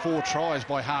Wolfman had 4 tries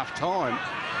by half-time.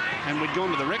 and we'd gone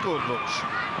to the record books.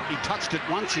 He touched it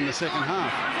once in the second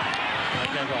half.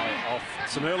 Off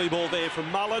some early ball there from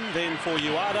Mullen, then for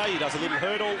Uarte. He does a little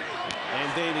hurdle,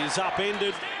 and then is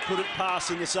upended. Couldn't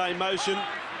pass in the same motion,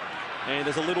 and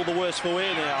there's a little the worse for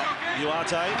wear now.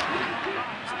 Uarte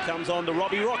comes on to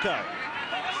Robbie Rocco.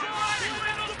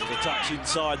 The touch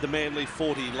inside the Manly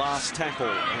 40, last tackle,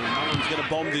 and Mullen's going to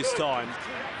bomb this time.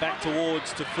 Back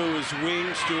towards Tafua's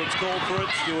wing. Stewart's called for it.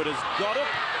 Stewart has got it.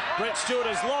 Brett Stewart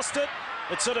has lost it.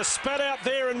 It sort of spat out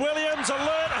there, and Williams,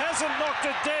 alert, hasn't knocked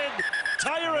it dead.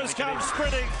 Taylor has come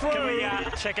sprinting through. Can we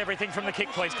check everything from the kick,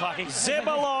 please, Clarkie?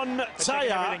 Zebulon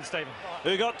Taylor,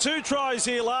 who got 2 tries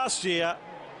here last year,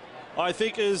 I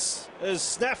think has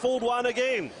snaffled one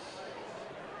again.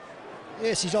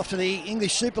 Yes, he's off to the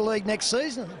English Super League next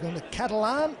season. Going to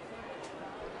Catalan.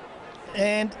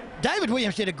 And David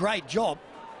Williams did a great job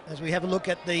as we have a look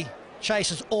at the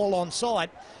chasers all onside.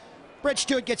 Brett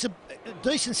Stewart gets a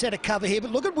decent set of cover here,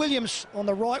 but look at Williams on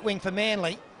the right wing for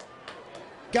Manly.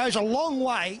 Goes a long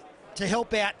way to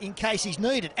help out in case he's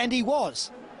needed, and he was.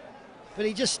 But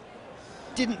he just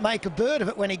didn't make a bird of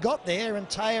it when he got there, and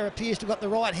Taylor appears to have got the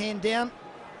right hand down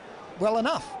well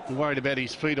enough. I'm worried about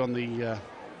his feet on the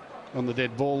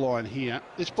dead ball line here.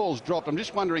 This ball's dropped. I'm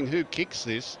just wondering who kicks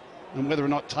this and whether or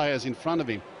not Taylor's in front of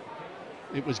him.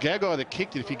 It was Gagai that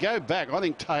kicked it. If you go back, I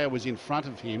think Taylor was in front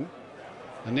of him.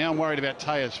 And now I'm worried about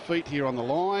Taylor's feet here on the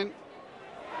line.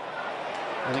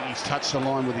 I think he's touched the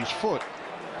line with his foot.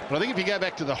 But I think if you go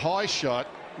back to the high shot,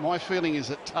 my feeling is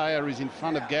that Taylor is in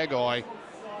front of Gagai,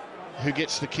 who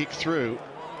gets the kick through.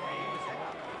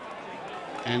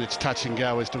 And it's touch and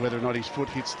go as to whether or not his foot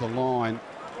hits the line.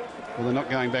 Well, they're not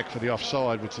going back for the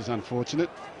offside, which is unfortunate.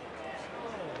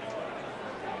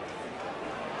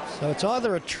 So it's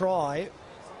either a try.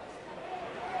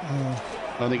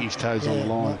 I think his toes on the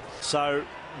line. So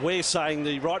we're saying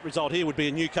the right result here would be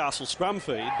a Newcastle scrum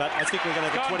feed, but I think we're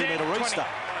going to have a 20-metre restart.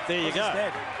 There you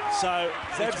go. So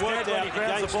it's worked out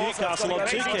against Newcastle on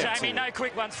 2 counts. Jamie, no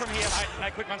quick ones from here, mate. No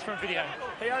quick ones from video.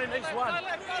 He only needs one.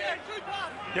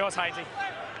 Yours, Hainsey.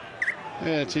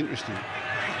 Yeah, it's interesting. So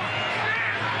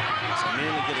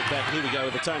Manly get it back. Here we go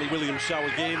with the Tony Williams show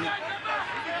again.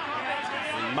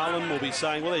 And Mullen will be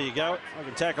saying, well, there you go. I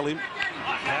can tackle him.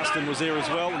 Houston was there as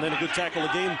well, and then a good tackle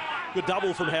again. Good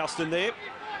double from Houston there,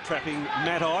 trapping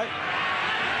Matai.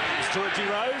 It's Georgie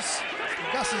Rose.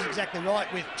 Gus is exactly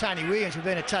right with Tony Williams. We've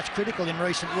been a touch critical in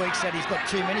recent weeks that he's got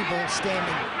too many balls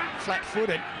standing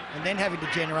flat-footed and then having to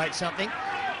generate something.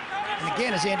 And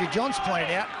again, as Andrew Johns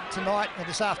pointed out, tonight or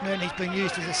this afternoon he's been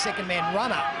used as a second-man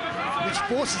runner, which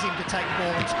forces him to take the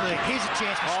ball and speed. Here's a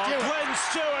chance for Stewart. Glenn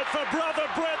Stewart for brother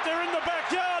Brett. They're in the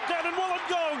backyard down in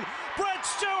Wollongong. Brett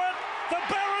Stewart, the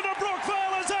Baron of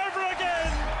Brookvale, is over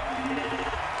again.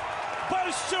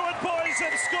 Both Stewart boys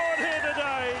have scored here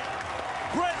today.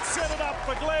 Brett set it up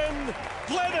for Glenn.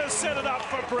 Glenn has set it up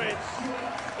for Brett.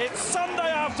 It's Sunday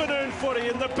afternoon footy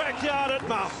in the backyard at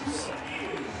Mums.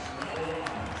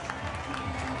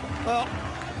 Well,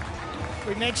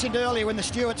 we mentioned earlier when the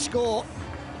Stewarts score,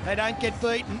 they don't get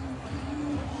beaten.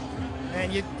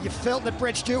 And you felt that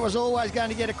Brett Stewart was always going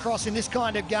to get across in this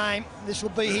kind of game. This will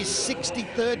be his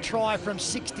 63rd try from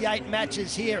 68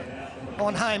 matches here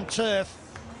on home turf.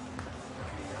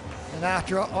 And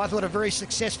after, I thought, a very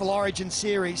successful Origin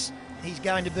series, he's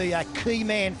going to be a key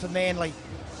man for Manly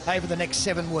over the next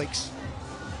 7 weeks.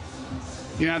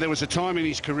 You know, there was a time in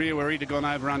his career where he'd have gone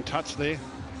over untouched there,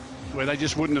 where they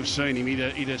just wouldn't have seen him.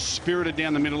 He'd have spirited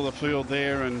down the middle of the field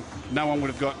there and no one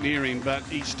would have got near him, but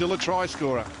he's still a try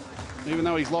scorer. Even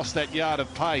though he's lost that yard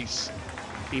of pace,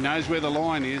 he knows where the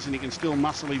line is and he can still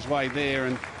muscle his way there.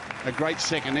 And a great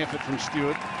second effort from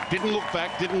Stewart. Didn't look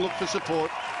back, didn't look for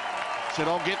support. Said,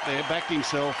 I'll get there, backed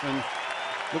himself, and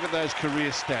look at those career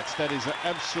stats. That is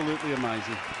absolutely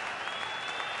amazing.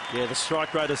 Yeah, the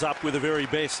strike rate is up with the very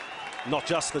best. Not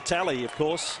just the tally, of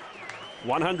course.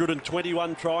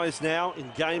 121 tries now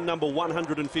in game number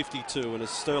 152. And as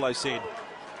Sterlo said,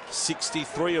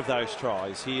 63 of those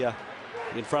tries here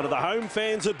in front of the home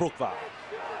fans at Brookvale.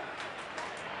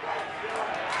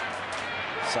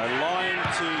 So line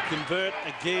to convert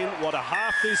again. What a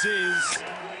half this is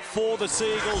for the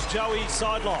Seagulls. Joey,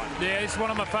 sideline. Yeah, it's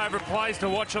one of my favourite plays to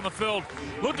watch on the field.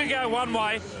 Look to go one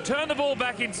way, turn the ball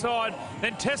back inside,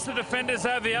 then test the defenders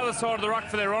over the other side of the ruck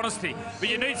for their honesty. But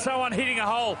you need someone hitting a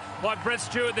hole like Brett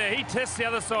Stewart there. He tests the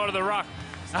other side of the ruck.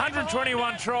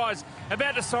 121 tries,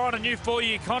 about to sign a new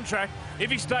 4-year contract.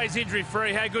 If he stays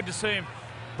injury-free, how good to see him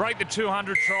break the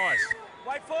 200 tries.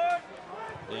 Wait for it.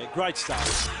 Yeah, great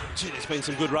start. Gee, there's been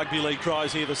some good rugby league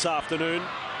tries here this afternoon.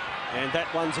 And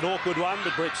that one's an awkward one,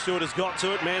 but Brett Stewart has got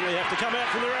to it. Manly have to come out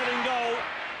from their own end goal.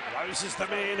 Rose is the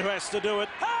man who has to do it.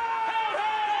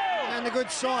 And the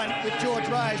good sign with George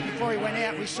Rose, before he went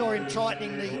out, we saw him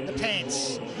tightening the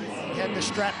pants. He had the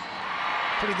strap,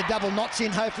 putting the double knots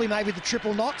in, hopefully maybe the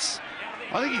triple knots.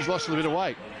 I think he's lost a little bit of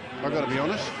weight, I've got to be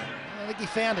honest. I think he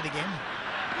found it again.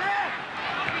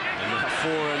 And now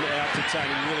Foran out to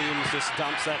Tony Williams, just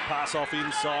dumps that pass off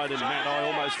inside, and Matai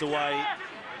almost away.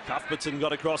 Cuthbertson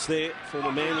got across there,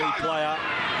 former Manly player.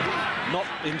 Not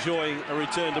enjoying a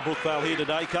return to Brookvale here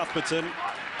today, Cuthbertson.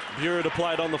 Bureau to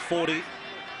play it on the 40.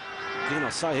 Again, I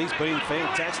say he's been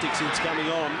fantastic since coming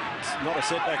on. It's not a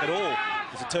setback at all,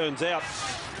 as it turns out.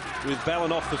 With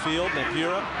Ballon off the field, now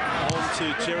Bureau on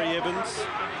to Cherry Evans.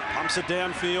 Pumps it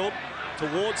downfield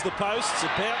towards the posts. It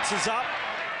bounces up,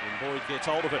 and Boyd gets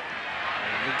hold of it.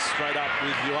 And links straight up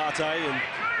with Uarte, and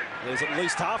there's at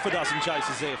least half a dozen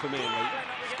chases there for Manly.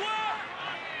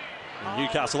 And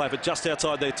Newcastle have it just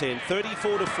outside their 10.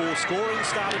 34-4. Scoring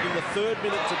started in the 3rd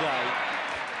minute today.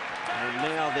 And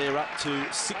now they're up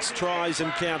to 6 tries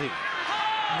and counting.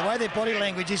 And the way their body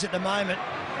language is at the moment,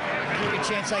 every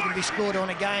chance they can be scored on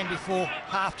again before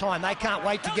half-time. They can't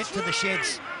wait to get to the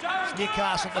sheds. It's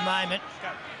Newcastle at the moment.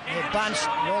 They're bunched,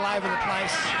 they're all over the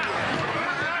place.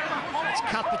 It's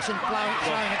Cuthbertson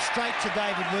throwing it straight to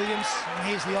David Williams. And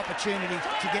here's the opportunity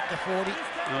to get the 40.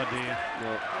 Oh dear.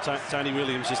 Well, Tony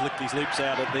Williams just licked his lips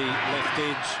out at the left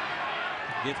edge.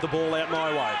 Get the ball out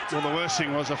my way. Well, the worst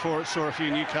thing was I saw a few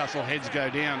Newcastle heads go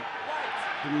down.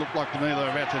 Didn't look like to me they were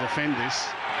about to defend this.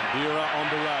 Bureau on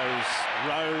to Rose.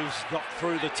 Rose got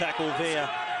through the tackle there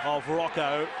of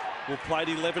Rocco. Well, played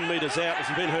 11 metres out. Has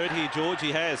he been hurt here, George?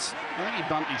 He has. I think he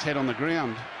bumped his head on the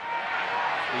ground.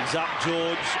 He's up,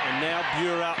 George, and now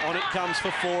Bureau on it comes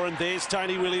for 4, and there's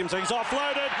Tony Williams. He's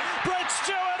offloaded. Brett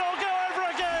Stewart will go over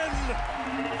again.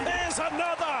 There's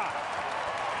another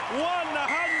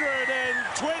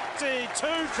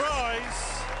 122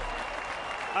 tries.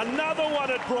 Another one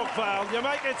at Brookvale. You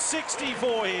make it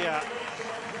 64 here.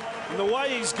 And the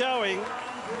way he's going,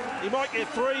 he might get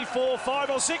 3, 4, 5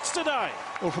 or 6 today.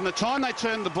 Well, from the time they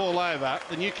turned the ball over,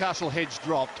 the Newcastle heads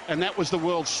dropped, and that was the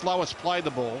world's slowest play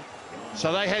the ball.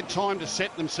 So they had time to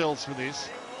set themselves for this,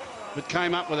 but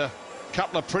came up with a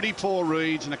couple of pretty poor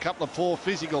reads and a couple of poor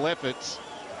physical efforts.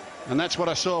 And that's what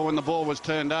I saw when the ball was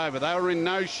turned over. They were in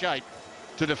no shape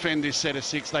to defend this set of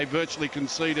 6. They virtually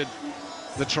conceded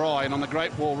the try, and on the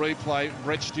great ball replay,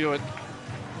 Brett Stewart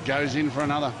goes in for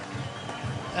another.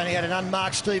 And he had an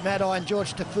unmarked Steve Matai and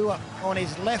George Tafua on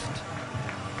his left.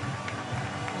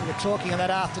 We were talking on that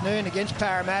afternoon against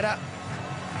Parramatta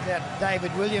about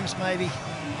David Williams maybe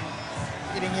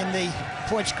getting in the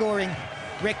point-scoring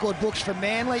record books for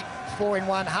Manly. 4 in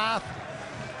 1 half.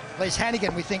 Les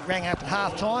Hannigan, we think, rang up at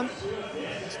half-time.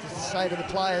 Just to say to the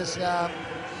players,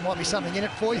 might be something in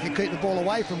it for you if you keep the ball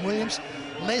away from Williams.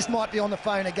 Les might be on the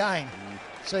phone again,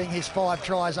 seeing his 5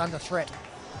 tries under threat.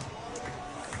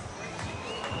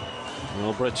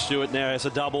 Well, Brett Stewart now has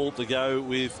a double to go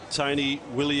with Tony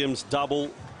Williams'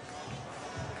 double.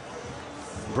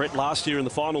 Brett last year in the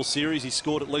final series, he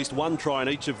scored at least 1 try in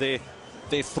each of their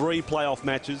 3 playoff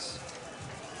matches.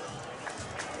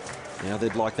 Now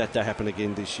they'd like that to happen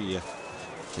again this year.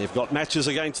 They've got matches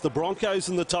against the Broncos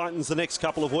and the Titans the next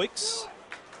couple of weeks.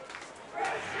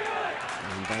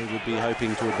 And they would be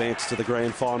hoping to advance to the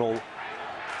grand final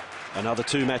another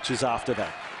 2 matches after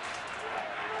that.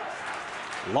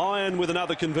 Lyon with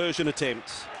another conversion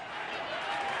attempt.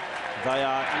 They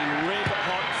are in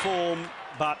red-hot form,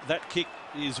 but that kick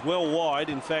is well wide.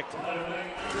 In fact,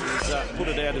 he's put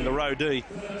it out in the row D.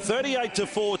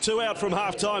 38-4, 2 out from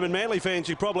half-time, and Manly fans,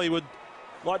 you probably would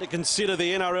like to consider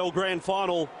the NRL Grand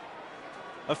Final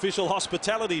official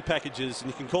hospitality packages,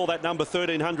 and you can call that number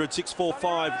 1300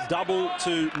 645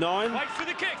 229. Wait for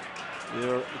the kick.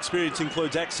 Your experience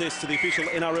includes access to the official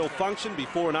NRL function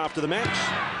before and after the match,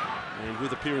 and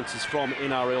with appearances from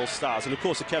NRL stars, and of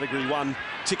course a Category 1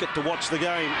 ticket to watch the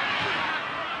game.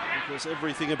 Because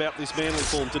everything about this Manly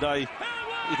form today,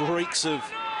 it reeks of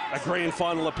a grand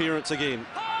final appearance again.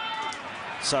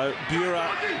 So Bureau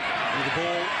with the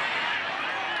ball.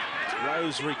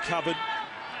 Rose recovered.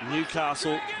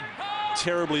 Newcastle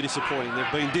terribly disappointing.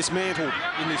 They've been dismantled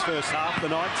in this first half, the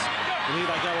Knights. And here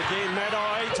they go again.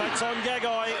 Matai takes on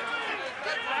Gagai.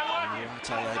 And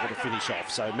Uarte able to finish off.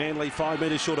 So Manly 5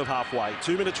 metres short of halfway.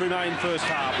 2 minutes remain first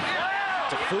half.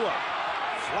 Tafua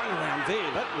flung around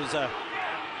there. That was a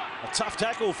tough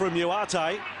tackle from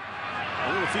Uarte.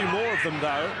 A few more of them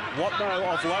though. Watno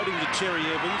offloading to Cherry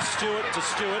Evans. Stewart to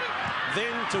Stewart.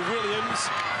 Then to Williams.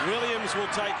 Williams will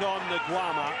take on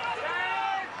Nguama.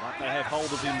 But they have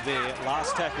hold of him there.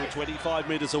 Last tackle 25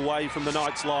 metres away from the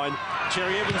Knights line.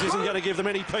 Cherry Evans isn't going to give them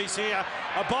any peace here.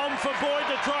 A bomb for Boyd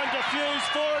to try and defuse.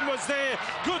 Foran was there.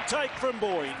 Good take from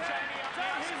Boyd.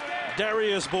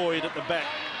 Darius Boyd at the back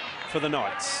for the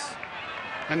Knights.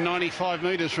 And 95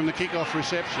 metres from the kick-off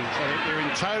reception. So they're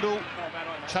in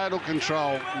total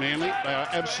control, Manly. They are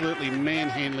absolutely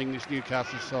manhandling this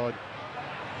Newcastle side.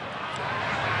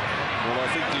 Well, I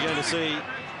think you're going to see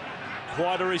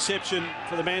quite a reception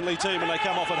for the Manly team when they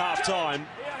come off at half-time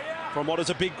from what is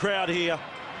a big crowd here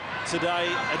today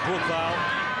at Brookvale.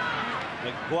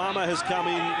 Guama has come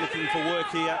in looking for work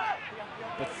here,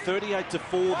 but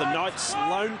 38-4, the Knights'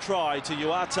 lone try to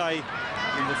Uate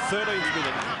in the 13th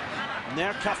minute.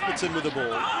 Now Cuthbertson with the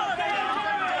ball,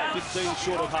 15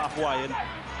 short of halfway, and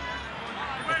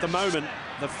at the moment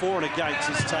the for and against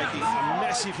is taking a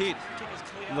massive hit.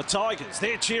 And the Tigers,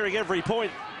 they're cheering every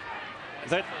point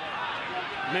that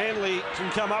Manly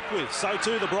can come up with. So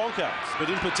too the Broncos, but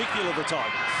in particular the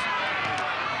Tigers.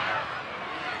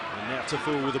 And now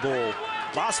Tafua with the ball.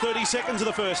 Last 30 seconds of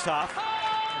the first half.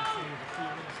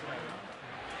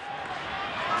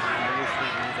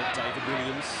 David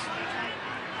Williams.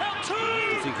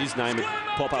 I think his name would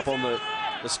pop up on the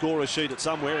scorer sheet at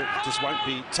somewhere. It just won't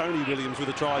be Tony Williams with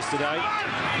the tries today.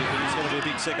 It's going to be a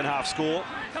big second half score.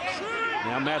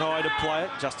 Now Matt Hyde to play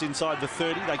it just inside the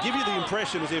 30. They give you the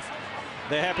impression as if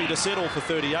they're happy to settle for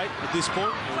 38 at this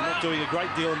point. They're not doing a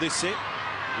great deal in this set.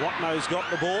 Watno's got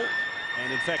the ball,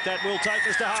 and in fact that will take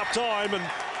us to half-time. And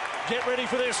get ready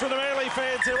for this for the Manly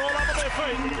fans. They're all up on their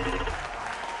feet.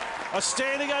 A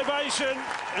standing ovation,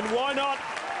 and why not?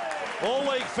 All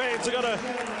league fans are going to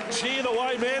cheer the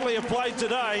way Manly have played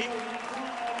today.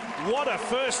 What a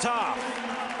first half.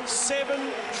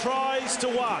 7 tries to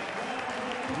 1.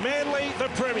 Manly, the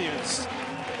premiers,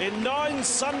 in 9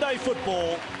 Sunday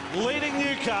football, leading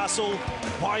Newcastle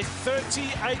by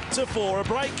 38-4. A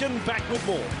break and back with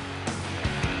more.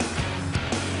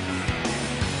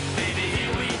 Baby,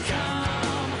 here we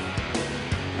come.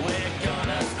 We're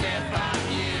gonna step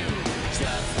on you.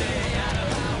 Just stay out of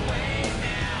our way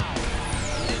now.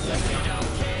 Listen, we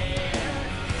don't care.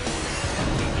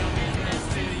 Keep your business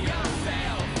to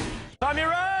yourself. Time you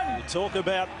run! You talk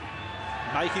about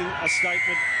making a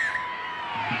statement.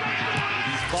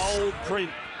 Bold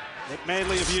print that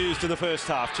Manly have used in the first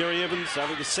half. Cherry Evans,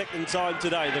 only the second time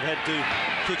today they've had to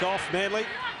kick off Manly.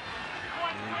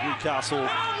 And Newcastle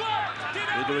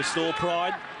need to restore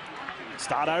pride.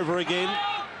 Start over again.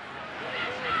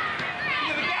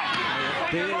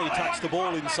 They barely touched the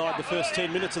ball inside the first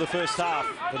 10 minutes of the first half,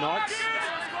 the Knights.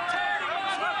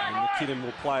 And McKinnon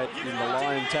will play it in the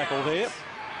line tackle there.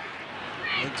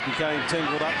 Legs became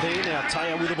tangled up there. Now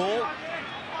Taya with the ball.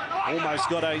 Almost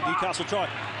got a Newcastle try.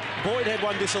 Boyd had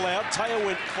one disallowed. Taya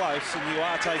went close, and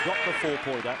Uate got the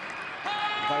 4-pointer.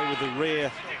 They were the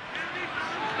rare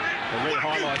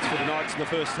highlights for the Knights in the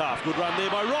first half. Good run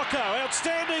there by Rocco.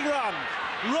 Outstanding run.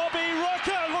 Robbie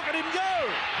Rocco, look at him go.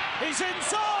 He's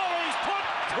inside. He's put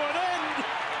to an end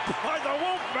by the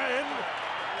Wolfman.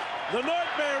 The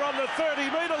Nightmare on the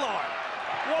 30-metre line.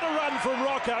 What a run from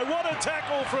Rocco. What a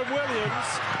tackle from Williams.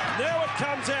 Now it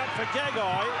comes out for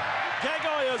Gagai.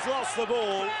 Gagai has lost the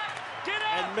ball,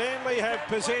 and Manly have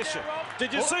possession.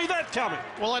 Did you see that coming?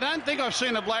 Well, I don't think I've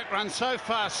seen a bloke run so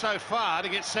far to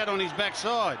get sat on his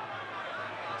backside.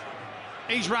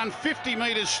 He's run 50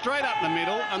 metres straight up the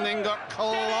middle and then got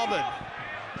clobbered.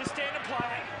 Just stand and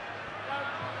play.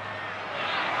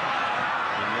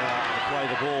 And now the play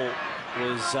the ball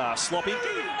was sloppy.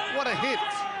 What a hit.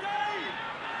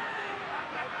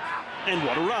 And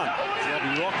what a run.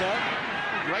 Robbie Rocco.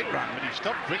 Great run, but he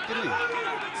stopped quick, didn't he?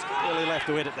 Well, he'll have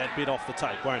to edit that bit off the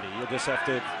tape, won't he? You'll just have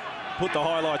to put the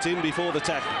highlights in before the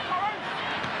tackle.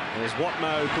 As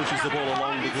Watno pushes the ball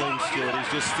along to Glenn Stewart. He's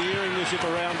just steering the ship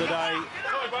around today.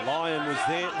 Lyon was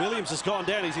there. Williams has gone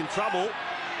down. He's in trouble.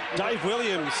 Dave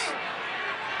Williams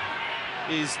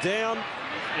is down,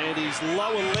 and his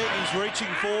lower leg he's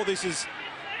reaching for.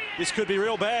 This could be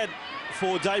real bad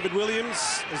for David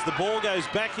Williams as the ball goes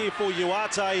back here for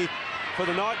Uate. For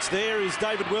the Knights, there is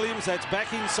David Williams. That's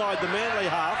back inside the Manly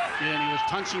half. Yeah, and he was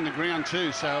punching the ground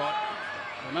too, so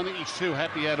I don't think he's too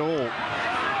happy at all.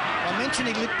 I mentioned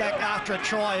he limped back after a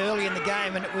try early in the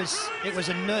game, and it was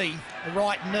a knee, a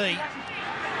right knee.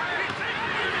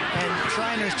 And the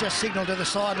trainer has just signalled to the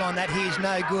sideline that he is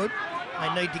no good.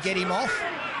 They need to get him off.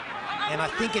 And I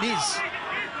think it is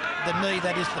the knee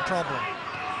that is the problem.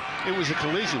 It was a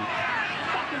collision.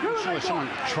 I'm sure someone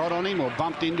trod on him or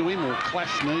bumped into him or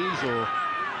clashed knees or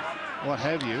what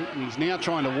have you. And he's now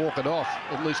trying to walk it off,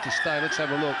 at least to stay. Let's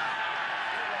have a look.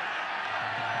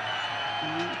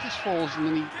 It just falls and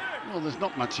then Well, there's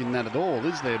not much in that at all,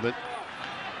 is there? But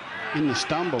in the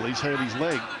stumble, he's hurt his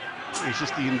leg. It's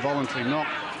just the involuntary knock.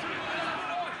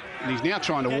 And he's now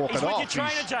trying to walk it off. He's with your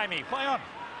trainer, Jamie. Play on.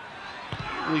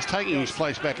 Well, he's taking his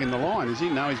place back in the line, is he?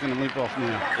 No, he's going to limp off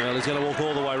now. Well, he's going to walk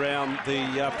all the way around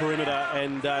the perimeter,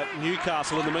 and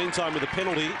Newcastle, in the meantime, with a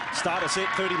penalty, start a set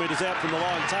 30 metres out from the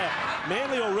line.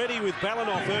 Manly already with Ballon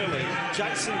off early,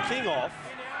 Jason King off,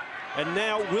 and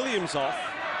now Williams off.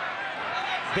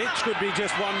 Bench could be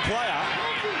just one player,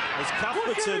 as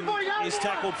Cuthbertson is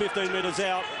tackled 15 metres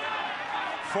out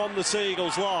from the Sea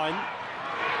Eagles line.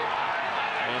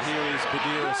 And here is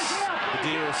Badiris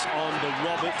on to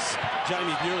Roberts.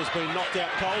 Jamie Bureau's been knocked out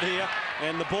cold here,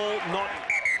 and the ball not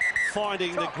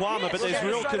finding the Guama, but there's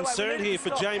real concern here for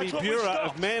Jamie Bureau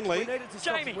of Manly.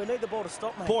 We need the ball to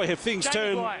stop, mate. Boy, have things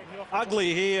turned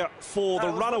ugly here for the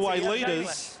runaway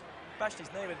leaders.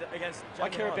 I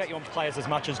care about your players as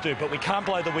much as do, but we can't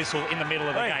blow the whistle in the middle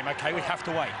of the game, OK? We have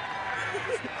to wait.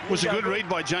 It was a good read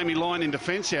by Jamie Lyon in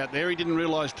defence out there. He didn't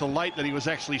realise till late that he was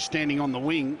actually standing on the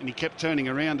wing, and he kept turning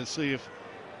around to see if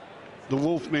the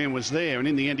Wolfman was there, and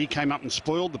in the end he came up and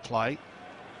spoiled the play.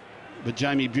 But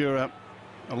Jamie Bureau,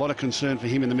 a lot of concern for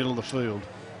him in the middle of the field.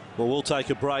 Well, we'll take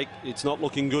a break. It's not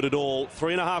looking good at all.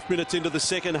 3.5 minutes into the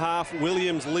second half.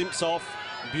 Williams limps off.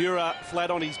 Bureau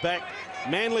flat on his back.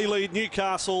 Manly lead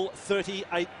Newcastle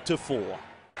 38-4.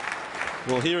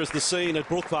 Well, here is the scene at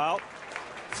Brookvale.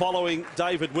 Following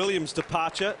David Williams'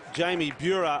 departure, Jamie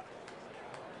Bureau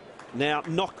now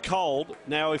knocked cold.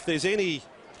 Now, if there's any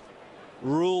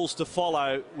rules to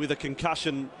follow with a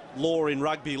concussion law in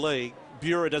rugby league,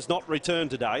 Bureau does not return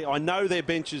today. I know their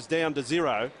bench is down to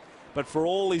 0, but for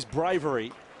all his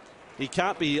bravery, he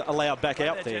can't be allowed back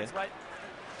out there.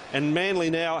 And Manly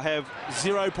now have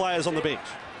 0 players on the bench.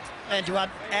 And to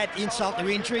add insult to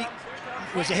injury,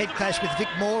 it was a head clash with Vic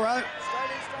Morrow.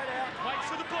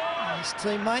 His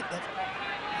teammate that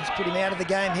has put him out of the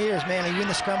game here as Manly win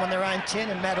the scrum on their own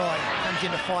 10, and Matt comes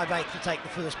into 5/8 to take the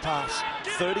first pass.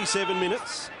 37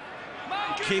 minutes.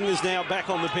 King is now back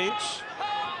on the bench.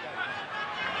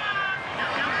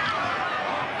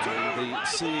 And the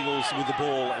Sea Eagles with the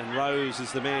ball, and Rose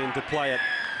is the man to play it.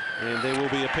 And there will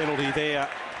be a penalty there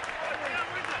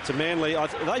to Manly. Are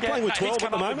they playing with 12 at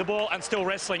the moment? With the ball and still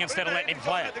wrestling instead of letting him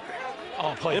play it.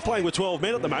 Oh, please. They're playing with 12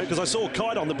 men at the moment, because I saw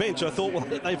Kite on the bench. I thought, well,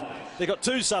 they've got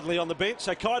 2 suddenly on the bench,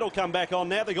 so Kite will come back on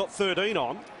now. They've got 13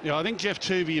 on. Yeah, I think Jeff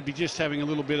Tuvey would be just having a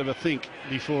little bit of a think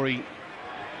before he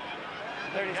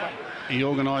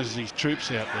organises his troops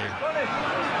out there.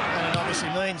 And it obviously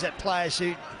means that players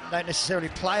who don't necessarily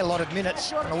play a lot of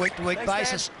minutes on a week-to-week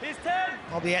basis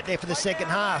will be out there for the second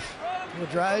half.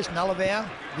 Woodrose, Nullavow,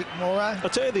 Vic Morrow. I'll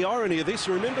tell you the irony of this.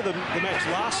 Remember the match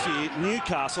last year,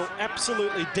 Newcastle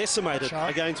absolutely decimated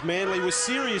against Manly with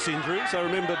serious injuries. I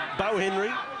remember Bo Henry,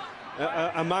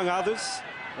 among others.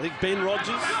 I think Ben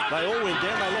Rogers. They all went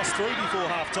down. They lost 3 before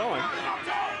half-time.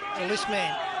 Well, this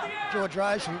man, George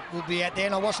Rose, will be out there,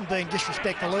 and I wasn't being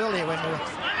disrespectful earlier when we were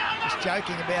just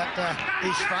joking about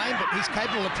his frame, but he's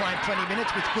capable of playing 20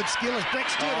 minutes with good skill as Brett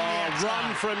Stewart on the outside.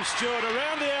 Run from Stewart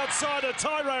around the outside of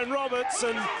Tyrone Roberts,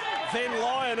 and then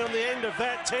Lyon on the end of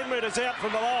that, 10 metres out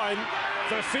from the line.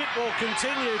 The fit will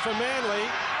continue for Manly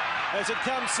as it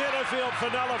comes centre field for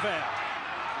Nullavow.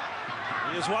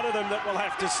 He is one of them that will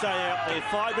have to stay out there.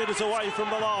 5 metres away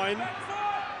from the line.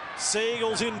 Sea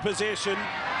Eagles in possession.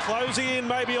 Closing in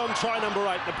maybe on try number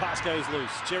 8. The pass goes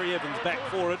loose. Jerry Evans back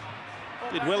for it.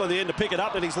 Did well in the end to pick it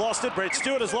up, and he's lost it. Brett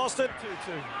Stewart has lost it.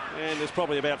 And there's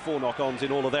probably about 4 knock-ons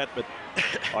in all of that, but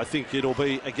I think it'll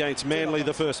be against Manly,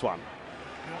 the first one.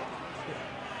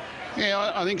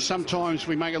 Yeah, I think sometimes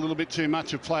we make a little bit too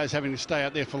much of players having to stay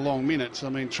out there for long minutes. I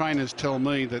mean, trainers tell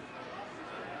me that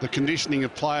the conditioning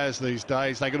of players these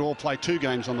days, they could all play 2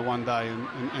 games on the one day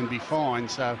and be fine.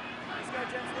 So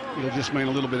it'll just mean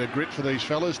a little bit of grit for these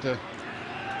fellas to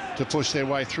push their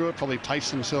way through it, probably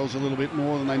pace themselves a little bit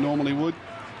more than they normally would.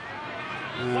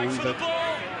 But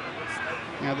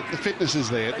you know, the fitness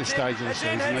is there at this stage of the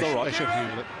season. They should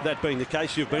handle it. That being the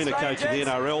case, you've been a coach in the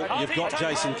NRL. You've got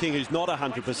Jason King, who's not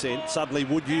 100%. Suddenly,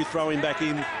 would you throw him back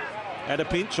in at a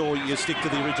pinch, or you stick to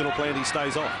the original plan, he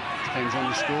stays off? Depends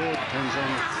on the score, depends on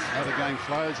how the game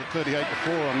flows. At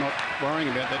 38-4, I'm not worrying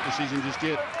about that decision just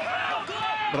yet.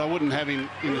 But I wouldn't have him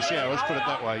in the showers, put it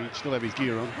that way. He'd still have his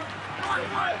gear on.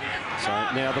 So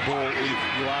now the ball with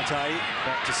Uarte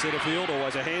back to centre field,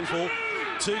 always a handful.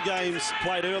 2 games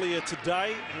played earlier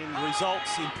today, and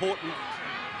results important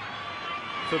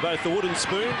for both the Wooden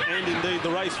Spoon and indeed the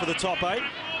race for the top 8.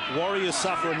 Warriors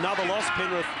suffer another loss.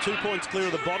 Penrith 2 points clear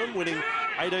of the bottom, winning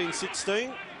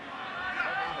 18-16.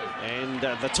 And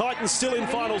the Titans still in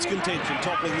finals contention,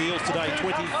 toppling the Eels today 24-16.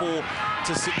 A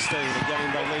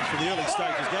game they led for the early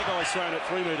stages. Gagai's thrown it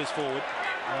 3 metres forward,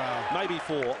 maybe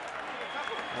 4.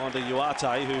 On to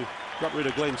Uate, who got rid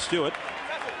of Glenn Stewart.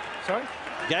 Sorry?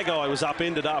 Gagai was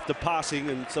upended after passing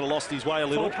and sort of lost his way a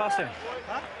little. Passing.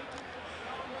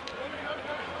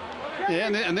 Yeah,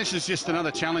 and this is just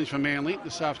another challenge for Manly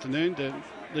this afternoon.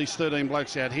 These 13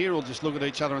 blokes out here will just look at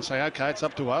each other and say, OK, it's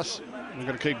up to us. We've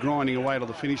got to keep grinding away to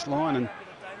the finish line, and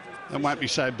it won't be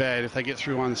so bad if they get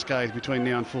through unscathed between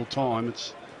now and full time.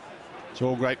 It's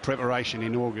all great preparation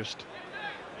in August.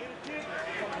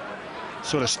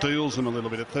 Sort of steals them a little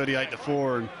bit at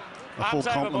 38-4 and a full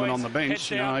complement on the bench.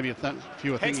 You know, maybe if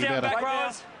you were thinking about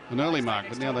an early mark,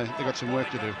 but now they've got some work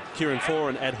to do. Kieran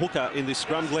Foran at hooker in this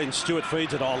scrum. Glenn Stewart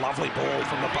feeds it. Oh, lovely ball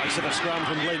from the base of the scrum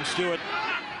from Glenn Stewart.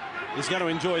 He's going to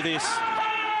enjoy this. I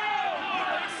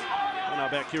don't know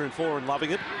about Kieran Foran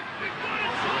loving it.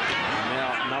 And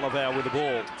now Nullavow with the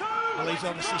ball. Well, he's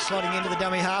obviously slotting into the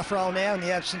dummy half role now in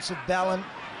the absence of Ballon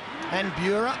and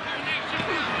Bura.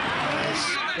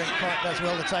 Brent Kite does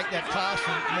well to take that pass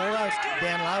from Morrow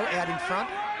down low, out in front.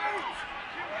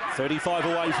 35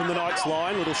 away from the Knights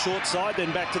line, little short side,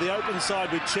 then back to the open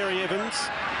side with Cherry Evans.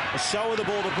 A show of the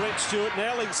ball to Brett Stewart,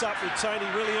 now links up with Tony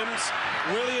Williams.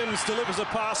 Williams delivers a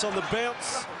pass on the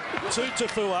bounce to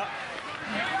Tafua.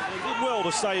 He did well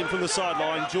to stay in from the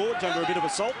sideline, George, under a bit of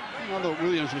assault. I thought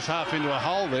Williams was half into a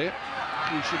hole there.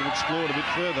 He should have explored a bit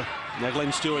further. Now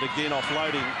Glenn Stewart again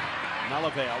offloading.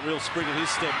 Nullavow, real spring in his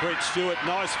step. Brett Stewart,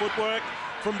 nice footwork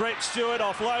from Brett Stewart.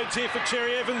 Offloads here for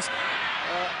Cherry Evans.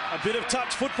 A bit of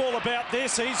touch football about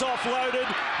this. He's offloaded.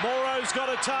 Morrow's got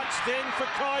a touch. Then for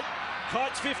Kite.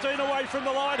 Kite's 15 away from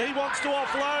the line. He wants to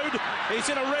offload. He's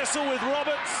in a wrestle with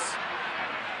Roberts.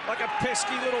 Like a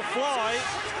pesky little fly.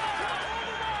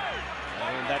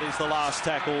 And that is the last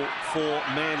tackle for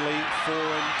Manly.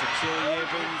 Foran to Cherry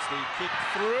Evans. The kick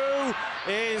through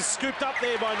is scooped up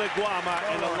there by Nguama,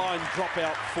 and a line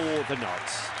dropout for the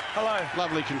Knights. Hello.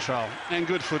 Lovely control and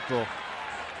good football.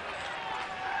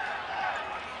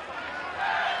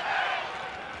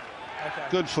 Okay.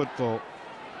 Good football.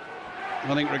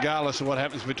 I think regardless of what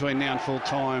happens between now and full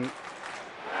time,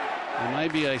 there may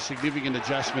be a significant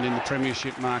adjustment in the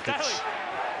premiership markets.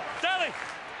 Daly.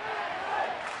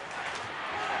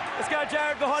 Let's go,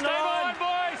 Jared, behind the line.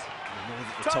 Boys.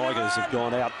 The Tigers have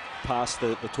gone out past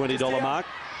the $20 mark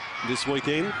this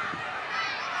weekend.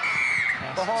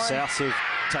 Souths have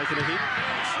taken a hit.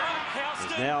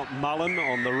 There's now Mullen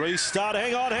on the restart.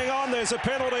 Hang on, there's a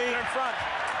penalty. They're in front.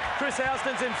 Chris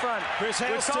Houston's in front. Chris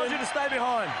Houston. We've told you to stay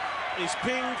behind. Is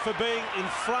pinged for being in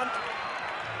front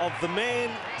of the man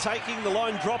taking the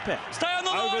line dropout. Stay on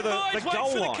the over line, the boys. goal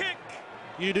Wait for line. the kick.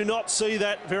 You do not see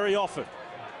that very often.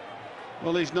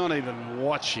 Well, he's not even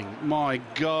watching. My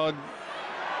God.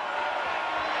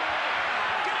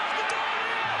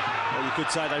 Well, you could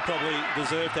say they probably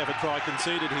deserve to have a try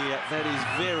conceded here. That is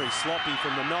very sloppy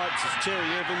from the Knights as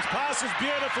Cherry Evans passes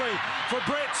beautifully for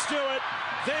Brett Stewart.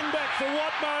 Then back for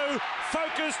Watmo,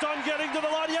 focused on getting to the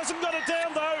line. He hasn't got it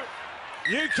down, though.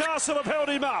 Newcastle have held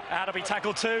him up. Out to be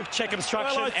tackled too. Check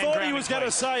obstruction. Well, I thought he was going to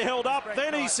say held up.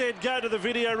 Then he said go to the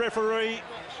video referee.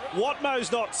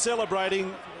 Watmo's not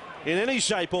celebrating in any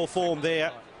shape or form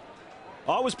there.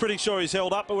 I was pretty sure he's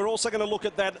held up, but we're also going to look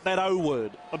at that O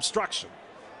word, obstruction.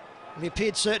 He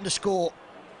appeared certain to score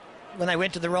when they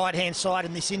went to the right-hand side,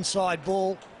 and this inside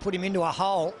ball put him into a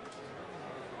hole.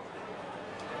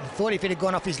 I thought if it had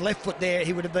gone off his left foot there,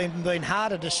 he would have been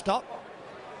harder to stop.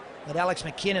 But Alex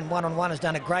McKinnon, one-on-one, has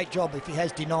done a great job if he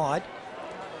has denied.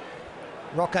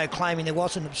 Rocco claiming there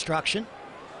was an obstruction.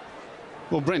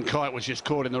 Well, Brent Kite was just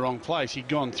caught in the wrong place. He'd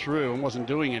gone through and wasn't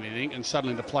doing anything, and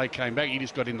suddenly the play came back. He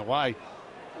just got in the way.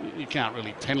 You can't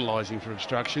really penalise him for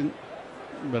obstruction,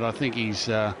 but I think he's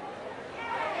held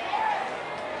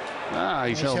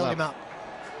him up.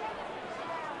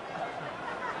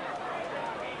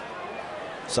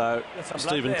 So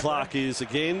Stephen Clark is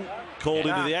again called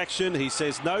into the action. He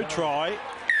says no try,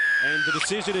 and the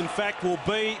decision, in fact, will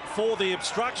be for the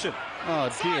obstruction. Oh,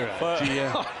 dear.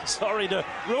 Sorry to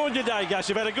ruin your day, Gus.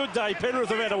 You've had a good day. Penrith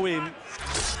have had a win.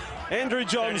 Andrew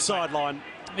Johns sideline.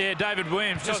 Yeah, David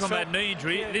Williams just on that knee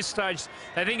injury. At this stage,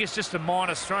 they think it's just a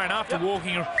minor strain. After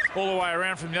walking all the way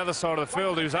around from the other side of the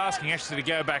field, he was asking actually to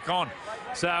go back on.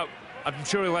 So I'm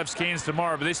sure he'll have scans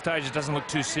tomorrow, but at this stage it doesn't look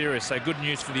too serious. So good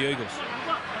news for the Eagles.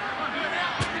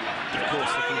 Of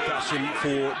course, the concussion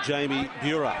for Jamie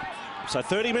Bura. So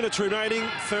 30 minutes remaining,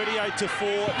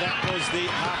 38-4. That was the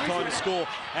halftime score.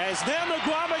 As now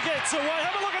Nguama gets away.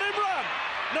 Have a look at him run.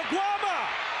 Nguama.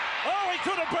 Oh, he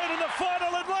could have been in the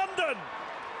final in London.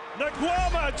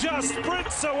 Nguama just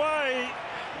sprints away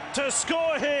to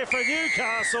score here for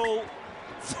Newcastle.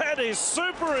 That is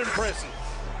super impressive.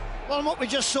 Well, and what we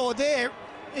just saw there,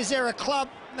 is there a club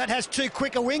that has two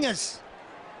quicker wingers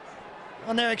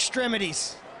on their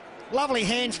extremities? Lovely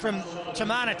hands from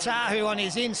Tamana Tahu on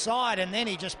his inside, and then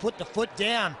he just put the foot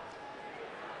down.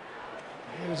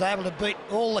 He was able to beat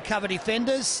all the cover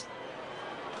defenders.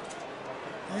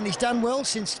 And he's done well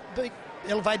since being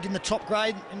elevated in the top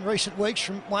grade in recent weeks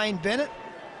from Wayne Bennett.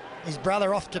 His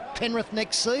brother off to Penrith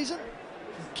next season.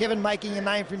 Kevin making a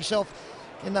name for himself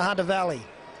in the Hunter Valley.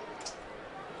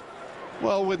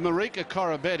 Well, with Marika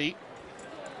Korobetti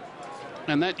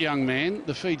and that young man,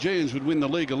 the Fijians would win the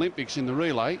League Olympics in the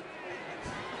relay.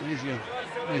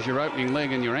 There's your opening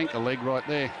leg and your anchor leg right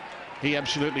there. He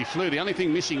absolutely flew. The only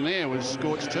thing missing there was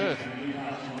scorched turf.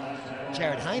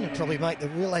 Jared Hayne would probably make the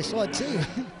relay side too.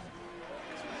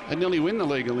 They'd nearly win the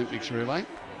League Olympics relay.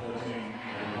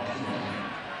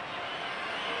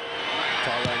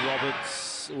 Tyrone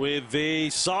Roberts with the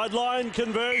sideline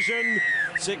conversion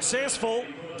successful.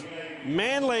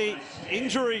 Manly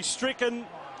injury-stricken.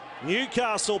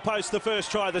 Newcastle post the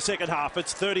first try of the second half.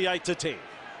 It's 38-10.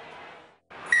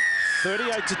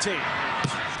 38-10.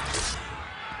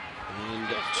 And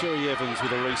Cherry Evans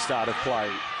with a restart of play.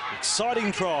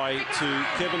 Exciting try to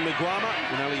Kevin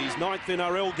Nguama in only his 9th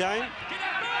NRL game.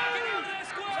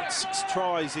 6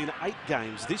 tries in 8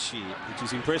 games this year, which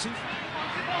is impressive.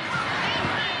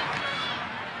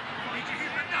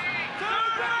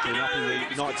 Been up in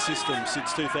the night system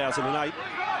since 2008.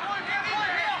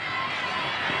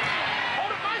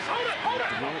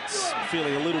 The Knights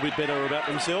feeling a little bit better about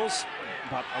themselves,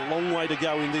 but a long way to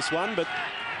go in this one. But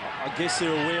I guess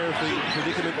they're aware of the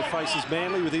predicament that faces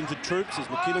Manly with injured troops as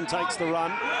McKinnon takes the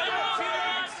run.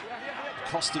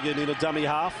 Costigan in a dummy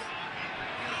half.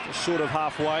 Just short of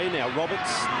halfway. Now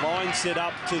Roberts, line set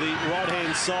up to the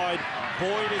right-hand side.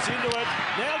 Boyd is into it.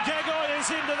 Now Gagai is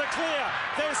into the clear.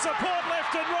 There's support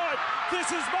left and right.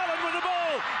 This is Mullen with the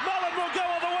ball. Mullen will go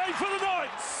all the way for the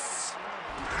Knights.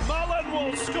 Mullen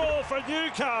will score for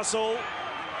Newcastle.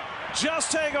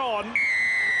 Just hang on.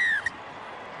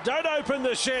 Don't open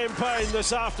the champagne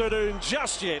this afternoon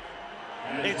just yet.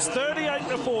 It's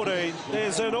 38-14.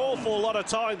 There's an awful lot of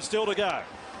time still to go.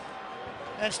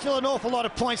 And still an awful lot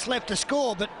of points left to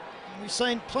score, but we've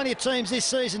seen plenty of teams this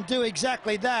season do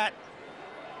exactly that.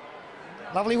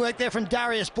 Lovely work there from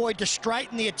Darius Boyd to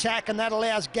straighten the attack, and that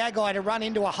allows Gagai to run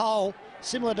into a hole,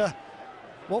 similar to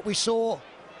what we saw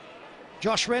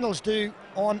Josh Reynolds do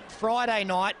on Friday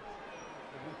night.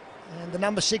 And the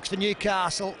number 6 for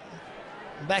Newcastle,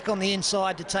 back on the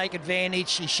inside to take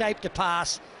advantage. He shaped a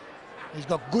pass. He's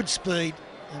got good speed,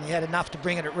 and he had enough to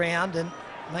bring it around and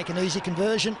make an easy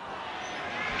conversion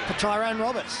for Tyrone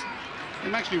Roberts. It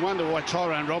makes me wonder why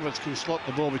Tyrone Roberts can slot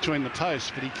the ball between the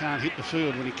posts, but he can't hit the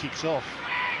field when he kicks off.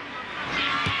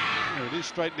 There it is,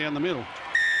 straight down the middle.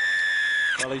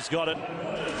 Well, he's got it.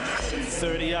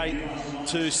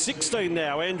 38-16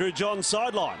 now. Andrew John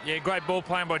sideline. Yeah, great ball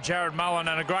playing by Jared Mullen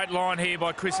and a great line here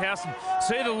by Chris Howson.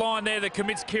 See the line there that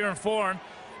commits Kieran Foran,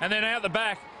 and then out the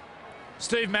back,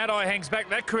 Steve Maddai hangs back.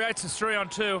 That creates a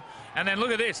 3-on-2. And then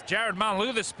look at this, Jared Mullen, look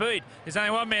at the speed. There's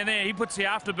only one man there. He puts the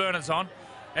afterburners on.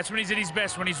 That's when he's at his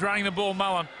best, when he's running the ball,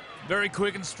 Mullen. Very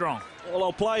quick and strong. Well,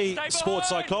 I'll play sports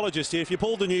psychologist here. If you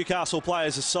pulled the Newcastle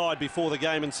players aside before the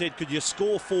game and said, could you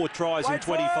score 4 tries in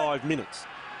 25 minutes?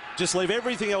 Just leave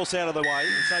everything else out of the way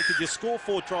and say, could you score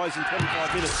 4 tries in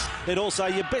 25 minutes? They'd all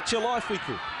say, you bet your life we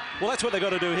could. Well, that's what they've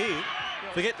got to do here.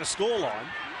 Forget the scoreline.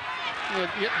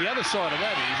 Yeah, the other side of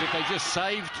that is if they just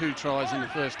save 2 tries in the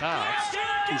first half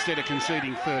instead of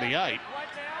conceding 38,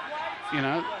 you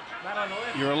know,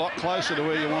 you're a lot closer to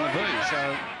where you want to be.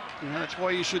 So, you know, that's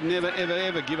why you should never, ever,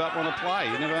 ever give up on a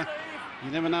play. You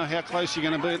never know how close you're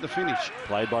going to be at the finish.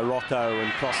 Played by Rocco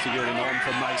and Costigan on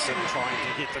for Mason, trying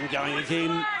to get them going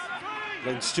again.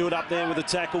 Then Stewart up there with a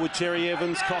tackle with Cherry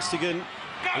Evans. Costigan,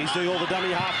 he's doing all the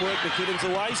dummy half work. McKinnon's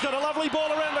away. He's got a lovely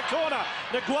ball around the corner.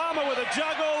 Nguama with a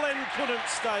juggle and couldn't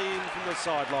stay in from the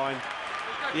sideline.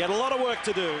 He had a lot of work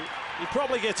to do. He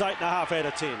probably gets 8.5 out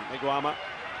of 10, Nguama.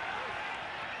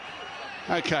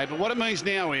 OK, but what it means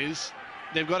now is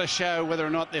they've got to show whether or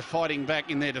not they're fighting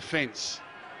back in their defence.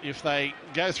 If they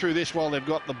go through this while they've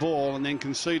got the ball and then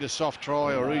concede a soft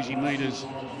try or easy meters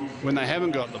when they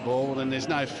haven't got the ball, then there's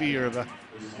no fear of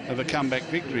a comeback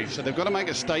victory. So they've got to make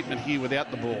a statement here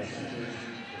without the ball.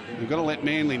 They've got to let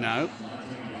Manly know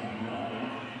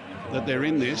that they're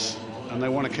in this and they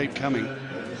want to keep coming.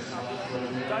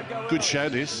 Good show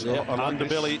this. Yeah, I like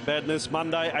Underbelly this. Badness,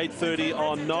 Monday, 8:30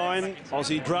 on 9.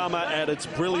 Aussie drama at its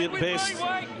brilliant best.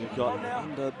 You've got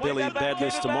Underbelly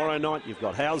Badness tomorrow night. You've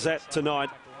got How's That tonight.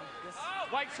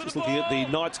 Just looking at the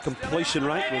Knights' completion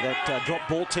rate with that drop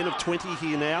ball, 10 of 20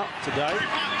 here now today,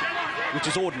 which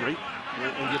is ordinary.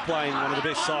 And you're playing one of the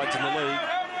best sides in the league,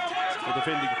 the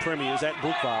defending premiers at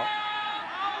Brookvale.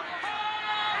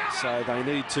 So they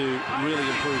need to really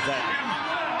improve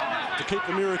that to keep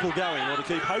the miracle going, or to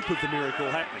keep hope of the miracle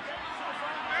happening.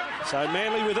 So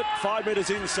Manly with it, 5 metres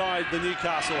inside the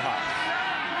Newcastle half.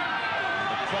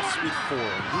 Across with 4.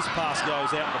 His pass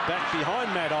goes out the back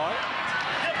behind Mad-Eye.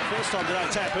 First time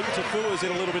today's happened. Tafua's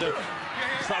in a little bit of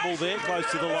trouble there, close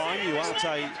to the line.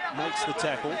 Uarte makes the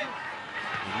tackle.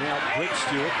 And now Brett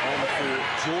Stewart on for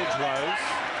George Rose.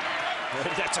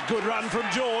 That's a good run from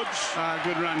George.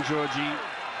 Good run, Georgie.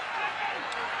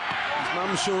 His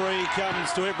mum Cherie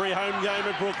comes to every home game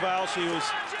at Brookvale. She was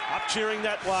up cheering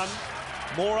that one.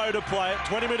 Morrow to play it.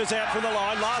 20 metres out from the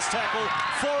line. Last tackle.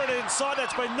 For it inside.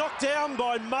 That's been knocked down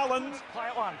by Mullen. Play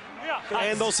it one.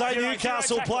 And they'll say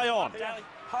Newcastle play on.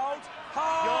 Hold.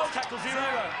 Yours, tackle 0.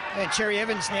 And Cherry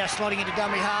Evans now slotting into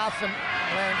dummy half and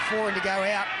allowing Foran to go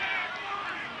out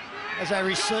as a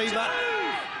receiver.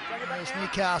 There's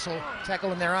Newcastle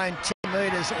tackling their own 10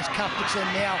 metres as Cuthbertson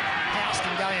now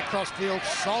Houston going across field.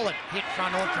 Solid hit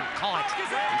front on from Kite.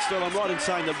 And still, I'm right in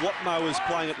saying that Watmo is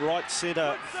playing at right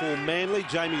centre for Manly.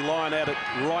 Jamie Lyon out at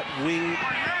right wing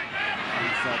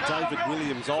with David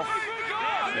Williams off.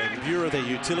 And Bureau, their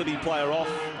utility player, off.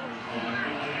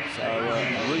 So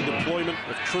redeployment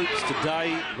of troops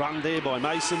today, run there by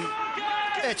Mason.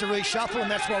 Yeah, it's a reshuffle,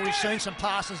 and that's why we've seen some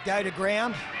passes go to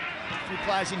ground. A few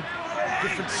players in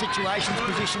different situations,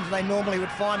 positions they normally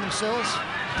would find themselves.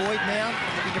 Boyd now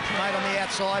looking to promote on the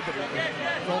outside, but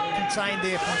well contained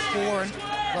there from Foran.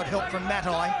 Got help from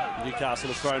Matai. Newcastle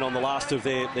have thrown on the last of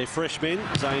their freshmen,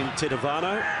 Zane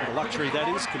Tedavano. A luxury that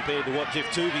is compared to what Jeff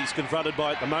Tooby's confronted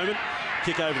by at the moment.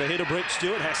 Kick over the head of Brett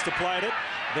Stewart, has to play it.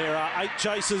 There are 8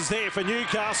 chasers there for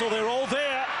Newcastle. They're all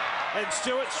there. And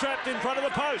Stewart trapped in front of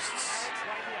the posts.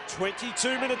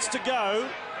 22 minutes to go.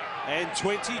 And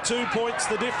 22 points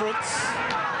the difference,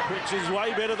 which is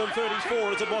way better than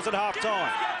 34 as it was at half-time.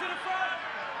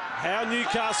 How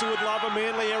Newcastle would love a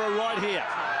Manly error right here.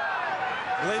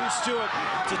 Glenn Stewart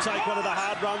to take one of the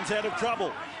hard runs out of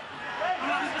trouble.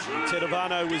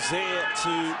 Tedavano was there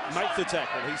to make the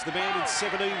tackle. He's the man in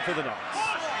 17 for the Knights.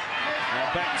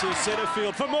 Now back to centre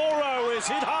field for Morrow, is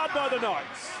hit hard by the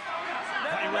Knights.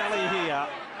 They rally here.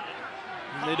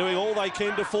 And they're doing all they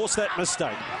can to force that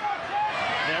mistake.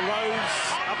 Now Rose,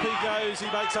 up he goes, he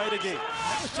makes 8 again.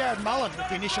 That was Jared Mullen with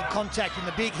the initial contact and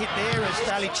the big hit there as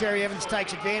Daly Cherry Evans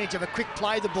takes advantage of a quick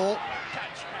play the ball.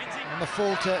 And the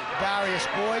fall to Darius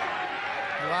Boyd.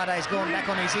 Uarte's gone back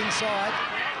on his inside.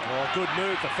 Oh, good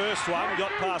move. The first one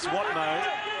got past Watmo.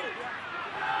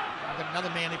 I've got another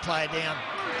Manly player down.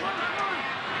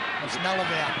 It's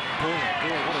Nullavow. Boy,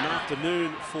 what an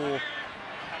afternoon for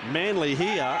Manly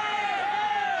here.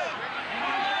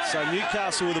 So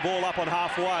Newcastle with the ball up on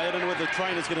halfway. I don't know whether the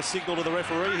trainer's going to signal to the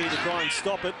referee here to try and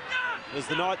stop it as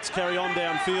the Knights carry on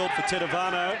downfield for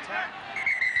Tedavano.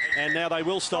 And now they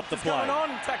will stop the play. Going on,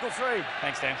 tackle 3.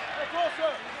 Thanks, Dan.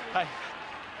 Hey.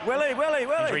 Willie.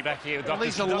 Injury back here. Well,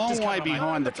 he's a long way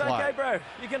behind the It's okay, play. bro.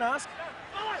 You can ask.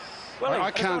 Willie,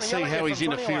 I can't it's see only how yellow he's from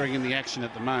 20 interfering away. in the action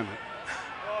at the moment.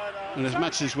 And as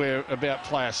much as we're about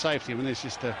player safety, I mean, there's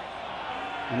just a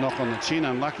knock on the chin,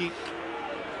 unlucky.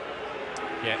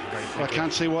 Yeah, very I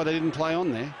can't see why they didn't play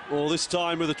on there. Well, this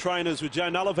time with the trainers, with Joe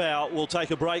Nullavow, we'll take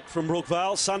a break from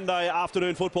Brookvale. Sunday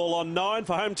afternoon football on 9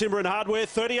 for Home Timber and Hardware,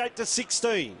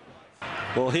 38-16.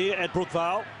 Well, here at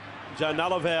Brookvale, Joe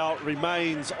Nullavow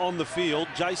remains on the field.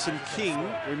 Jason King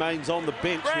remains on the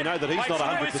bench. We know that he's not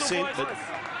 100%, but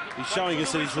he's showing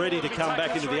us that he's ready to come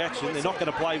back into the action. They're not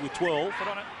going to play with 12.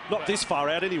 Not this far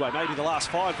out anyway. Maybe the last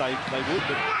 5 they would,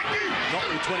 but not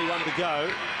with 21 to go.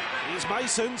 Here's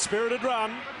Mason, spirited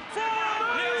run.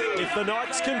 If the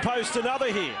Knights can post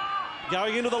another here,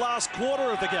 going into the last quarter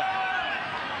of the game.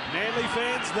 Manly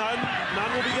fans, none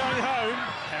will be going home.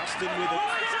 Houston with it.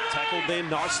 Tackled there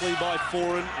nicely by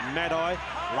Foran and Mad-Eye.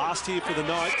 Last here for the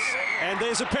Knights. And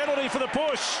there's a penalty for the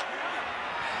push.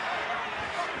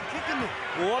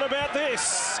 What about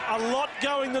this? A lot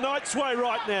going the Knights' way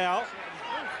right now.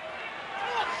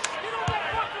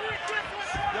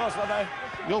 Yours, Lavo.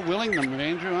 You're willing them,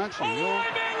 Andrew, aren't you?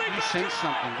 You sense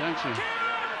something, don't you?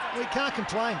 We can't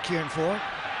complain, Kieran Foran.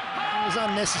 It was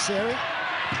unnecessary.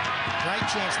 Great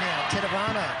chance now,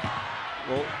 Tedavano.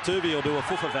 Well, Tooby will do a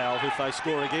foofer valve if they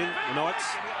score again. The Knights,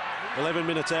 11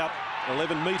 minutes out,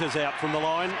 11 metres out from the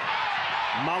line.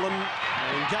 Mullen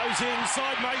and goes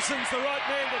inside. Mason's the right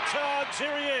man to charge.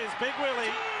 Here he is, Big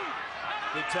Willie.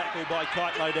 Good tackle by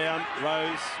Kite low down.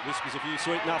 Rose whispers a few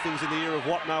sweet nothings in the ear of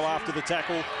Watno after the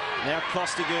tackle. Now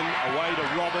Costigan away to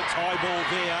Roberts. High ball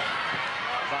there,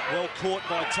 but well caught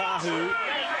by Tahu.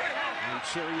 And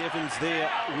Cherry Evans there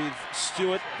with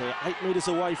Stewart. They're 8 metres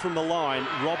away from the line.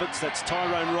 Roberts, that's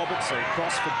Tyrone Roberts. So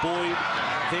cross for Boyd,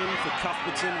 then for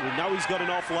Cuthbertson. We know he's got an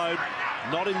offload.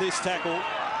 Not in this tackle.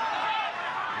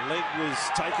 Leg was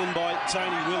taken by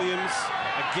Tony Williams.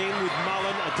 Again with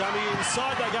Mullen, a dummy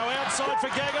inside. They go outside for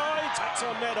Gagai. Taps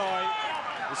on Maddai.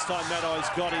 This time Maddai's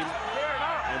got him.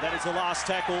 And that is the last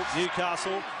tackle.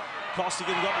 Newcastle.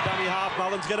 Costigan got the dummy half.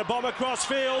 Mullen's going to bomb across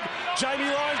field. Jamie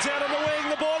Lyons out on the wing.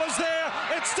 The ball is there.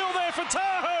 It's still there for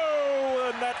Tahoe.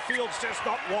 And that field's just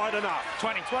not wide enough.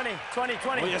 20.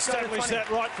 We established that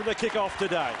right from the kick-off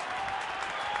today.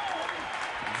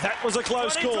 That was a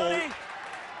close call.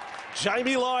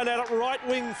 Jamie Lyon out at right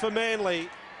wing for Manly.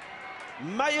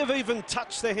 May have even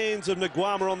touched the hands of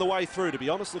Nguama on the way through, to be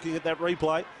honest, looking at that replay.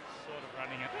 Sort of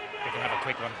running it. They can have a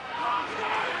quick one.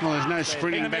 Well, there's no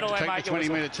sprinting back to take the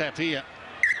 20-metre tap here.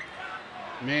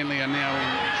 Manly are now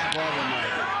in survival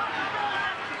mode.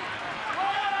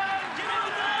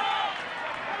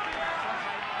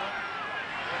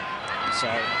 So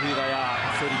here they are,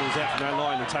 30 metres out from no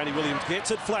line, and Tony Williams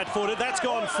gets it flat-footed. That's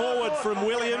gone forward from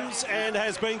Williams and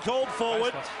has been called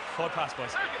forward. Forward pass,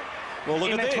 boys. Well,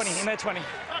 look in at there, this. 20, in there, 20.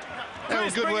 That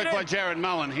was good work by Jared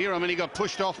Mullen here. I mean, he got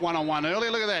pushed off one-on-one earlier.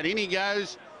 Look at that. In he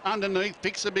goes, underneath,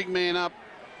 picks the big man up.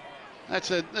 That's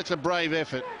a brave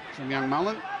effort from young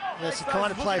Mullen. That's the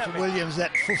kind of play for Williams,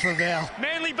 that Fuffa Val.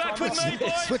 Manly back with me,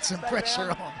 boys. Put some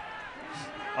pressure on.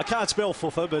 I can't spell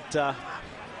Fuffa, but...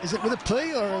 Is it with a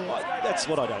P or? That's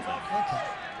what I don't know. Okay.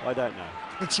 I don't know.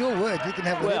 It's your word. You can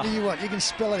have whatever you want. You can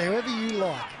spell it however you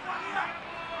like.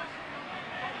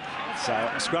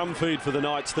 So scrum feed for the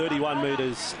Knights, 31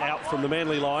 metres out from the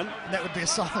Manly line. And that would be a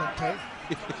silent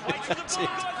P. That's it.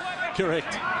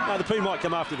 Correct. No, the P might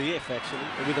come after the F,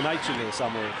 actually, with an H in there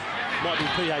somewhere. Might be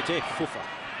PHF, Fuffa.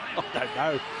 I don't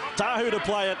know. Tahu to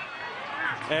play it.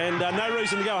 And no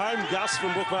reason to go home, Gus,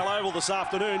 from Brookvale Oval this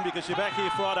afternoon, because you're back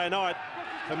here Friday night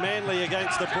for Manly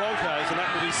against the Broncos, and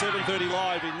that will be 7:30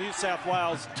 live in New South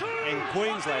Wales and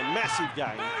Queensland. Massive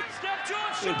game,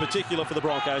 in particular for the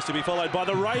Broncos, to be followed by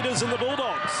the Raiders and the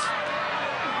Bulldogs.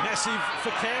 Massive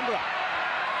for Canberra.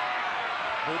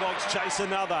 Bulldogs chase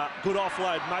another. Good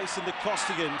offload. Mason to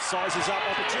Costigan. Sizes up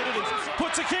opportunities.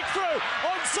 Puts a kick through.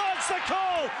 Onside's the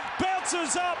call.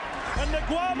 Bounces up. And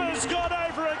Nguama's gone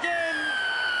over again.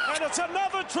 And it's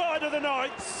another try to the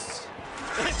Knights.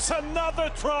 It's another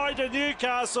try to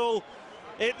Newcastle.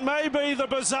 It may be the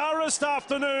bizarrest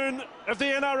afternoon of the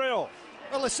NRL.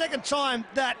 Well, the second time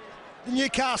that the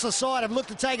Newcastle side have looked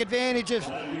to take advantage of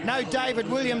no David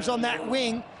Williams on that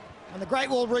wing. And the Great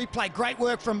Wall replay, great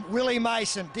work from Willie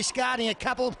Mason, discarding a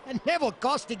couple, and Neville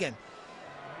Costigan.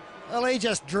 Well, he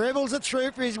just dribbles it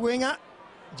through for his winger.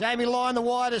 Jamie Lyon, the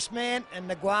widest man, and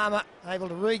Nguama able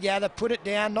to regather, put it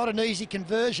down. Not an easy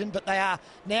conversion, but they are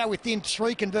now within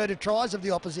 3 converted tries of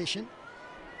the opposition.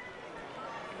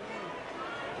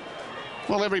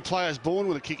 Well, every player's born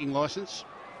with a kicking licence.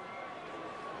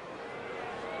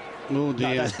 Oh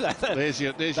dear, there's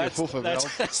your Fuffa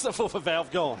valve. That's the Fuffa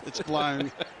valve gone. It's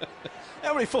blown.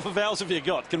 How many Fuffa valves have you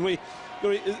got?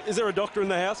 Is there a doctor in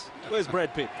the house? Where's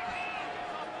Brad Pitt?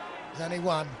 There's only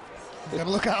one. You've got to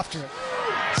look after it.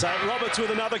 So Roberts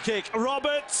with another kick.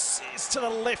 Roberts is to the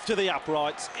left of the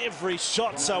uprights. Every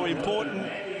shot so important.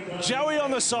 Joey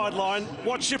on the sideline.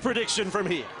 What's your prediction from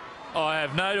here? I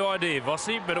have no idea,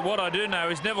 Vossi, but what I do know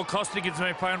is Neville Costigan's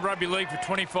been playing rugby league for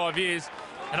 25 years,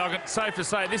 and I can safe to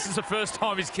say this is the first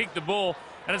time he's kicked the ball,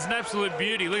 and it's an absolute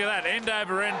beauty. Look at that, end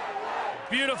over end.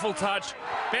 Beautiful touch.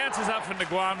 Bounces up from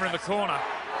Nguama in the corner.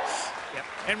 Yep.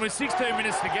 And with 16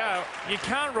 minutes to go, you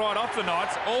can't write off the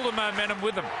Knights, all the momentum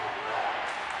with them.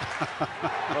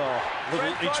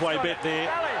 Little each-way bet there.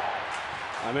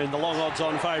 I mean, the long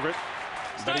odds-on favourite,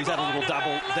 but he's had a little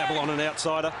dabble on an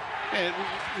outsider. Yeah,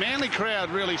 Manly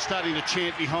crowd really starting to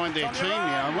chant behind their team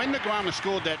now. And when Nguama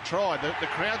scored that try, the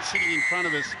crowd sitting in front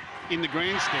of us in the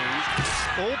grandstands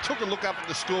all took a look up at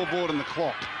the scoreboard and the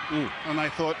clock. And they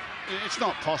thought, it's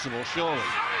not possible, surely.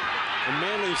 And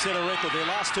Manly have set a record. Their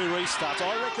last 2 restarts,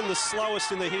 I reckon the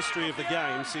slowest in the history of the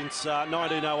game since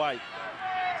 1908.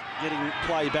 Getting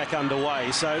play back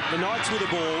underway. So the Knights with the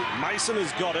ball. Mason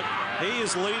has got it. He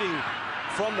is leading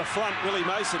from the front, Willie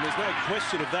Mason. There's no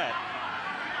question of that.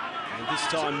 And this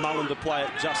time Mullen to play it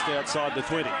just outside the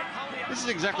 20. This is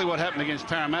exactly what happened against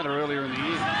Parramatta earlier in the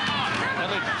year. They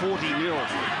led 40-0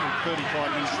 with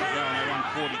 35 minutes to go, and they won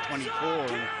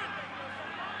 40-24.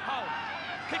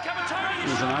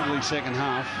 It was an ugly second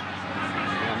half.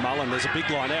 Now Mullen, there's a big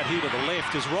line out here to the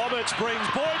left as Roberts brings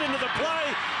Boyd into the play,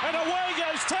 and away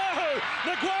goes Tahu.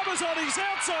 Nguama's on his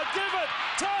outside, give it.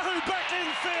 Tahu back in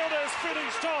field is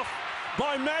finished off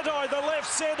by Matai, the left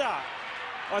centre.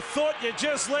 I thought you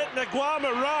just let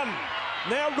Nguama run.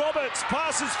 Now Roberts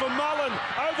passes for Mullen,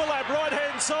 overlap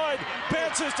right-hand side,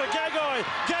 bounces to Gagai.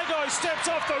 Gagai steps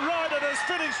off the right and is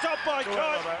finished up by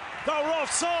Kite. They're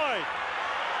offside.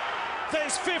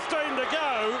 There's 15 to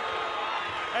go,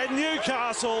 and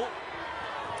Newcastle,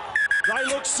 they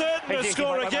look certain to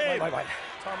score again. Time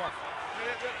off.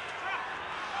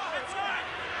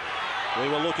 We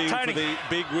were looking for the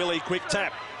Big Willie quick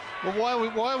tap. Well,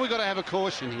 why have we got to have a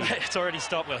caution here? It's already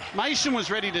stopped, Willie. Mason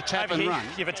was ready to tap and run.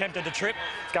 You've attempted to trip.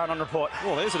 It's going on report.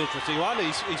 Well, there's an interesting one.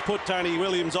 He's put Tony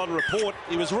Williams on report.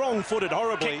 He was wrong-footed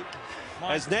horribly.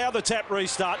 As now the tap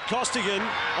restart. Costigan,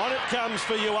 on it comes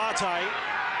for Uarte.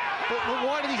 But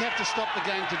why did he have to stop the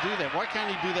game to do that? Why can't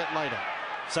he do that later?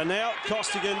 So now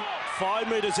Costigan, 5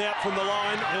 metres out from the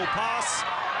line. He'll pass.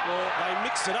 Well, they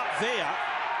mixed it up there.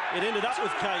 It ended up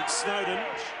with Kate Snowden.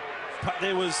 But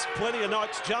there was plenty of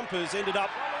Knights jumpers, ended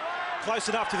up close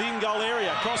enough to the in-goal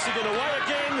area. Costigan away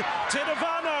again.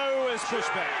 Tedovano is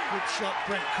pushed back. Good shot,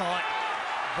 Brent Kite.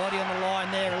 Body on the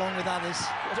line there along with others.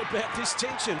 What about this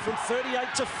tension from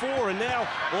 38 to 4, and now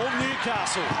all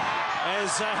Newcastle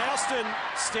as Houston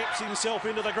steps himself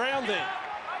into the ground there.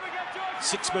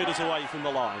 6 metres away from the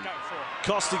line.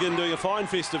 Costigan doing a fine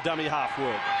fist of dummy half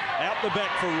work. Out the back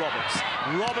for Roberts.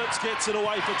 Roberts gets it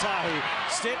away for Tahu.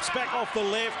 Steps back off the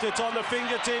left. It's on the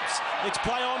fingertips. It's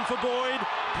play on for Boyd.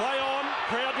 Play on.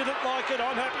 Crowd didn't like it.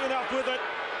 I'm happy enough with it.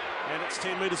 And it's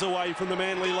 10 metres away from the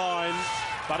Manly line.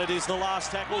 But it is the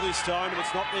last tackle this time, and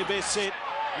it's not their best set.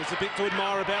 There's a bit to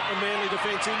admire about the Manly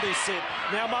defence in this set.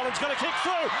 Now Mullen's going to kick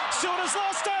through. Stewart has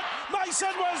lost it.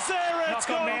 Mason was there. It's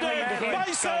gone dead.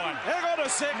 Mason, hang on a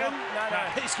second.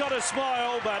 No. He's got a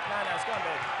smile, but it's gone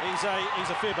dead. he's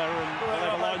a fibber, and we'll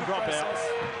have a line drop out.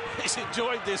 He's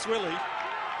enjoyed this, Willie.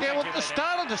 Yeah, well, at the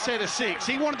start of the set of 6,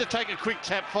 he wanted to take a quick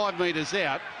tap 5 metres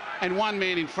out and one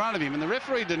man in front of him, and the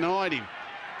referee denied him.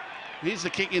 Here's the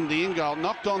kick in the in-goal,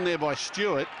 knocked on there by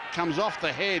Stewart, comes off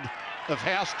the head of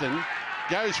Houston,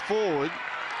 goes forward,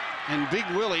 and Big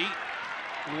Willie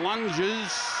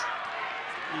lunges.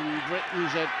 And Brett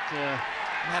is at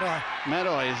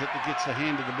Matai is it that gets the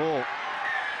hand of the ball.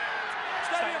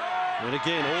 And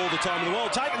again, all the time in the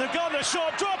world, taking the gun, a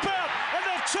short drop out, and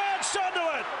they've charged onto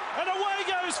it, and away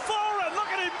goes Foran.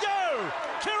 Look at him go!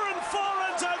 Kieran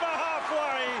Foran's over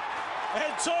halfway,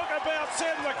 and talk about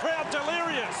sending the crowd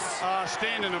delirious.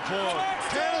 Stand and applause.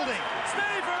 Penalty.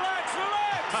 Steve, relax.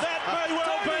 That may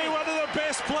well be one of the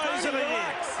best plays of the year.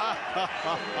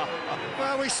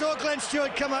 Well, we saw Glenn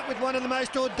Stewart come up with one of the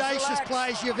most audacious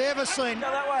plays you've ever seen in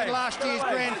last year's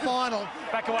grand final.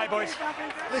 Back away, boys.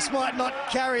 This might not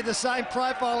carry the same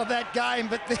profile of that game,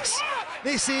 but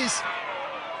this is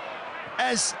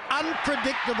as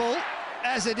unpredictable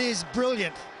as it is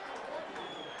brilliant.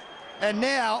 And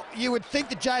now you would think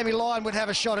that Jamie Lyon would have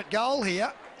a shot at goal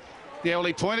here. Yeah, well,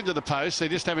 he pointed to the post. They're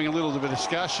just having a little bit of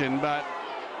discussion, but,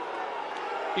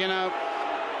 you know,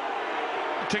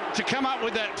 to come up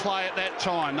with that play at that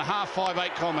time, the half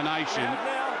 5-8 combination.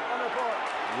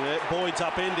 Yeah, Boyd's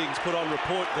upendings put on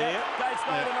report there. Kate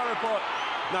Snowden on report.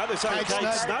 No, there's only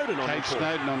Kate Snowden on report. Kate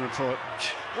Snowden on report.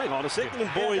 Hang on a second,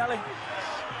 and Boyd.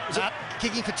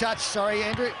 Kicking for touch, sorry,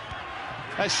 Andrew.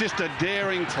 That's just a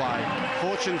daring play.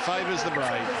 Fortune favours the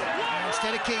brave.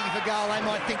 Instead of kicking for goal, they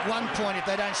might think 1 point if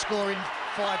they don't score in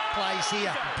 5 plays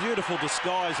here. Beautiful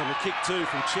disguise on the kick too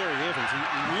from Cherry Evans.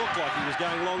 He looked like he was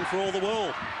going long for all the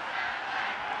world.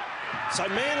 So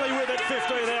Manly with it,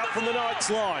 15 out from the Knights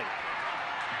line.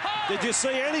 Did you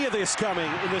see any of this coming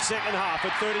in the second half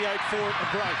at 38-4 at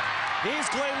the break? Here's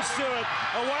Glenn Stewart,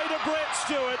 away to Brett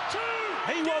Stewart.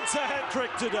 He wants a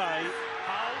hat-trick today.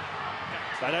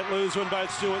 They don't lose when both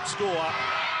Stewart score.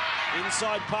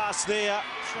 Inside pass there.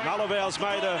 Mullival's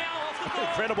made an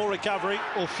incredible recovery.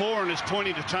 Well, Foran is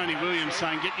pointing to Tony Williams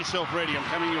saying, get yourself ready, I'm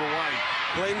coming your way.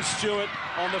 Glenn Stewart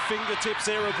on the fingertips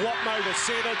there of Watmo, the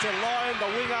centre, to Lyon, the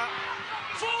winger.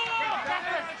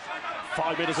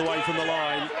 5 metres away from the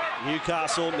line.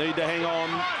 Newcastle need to hang on.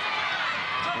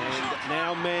 And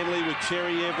now Manly with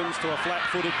Cherry Evans to a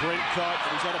flat-footed Brent Kite.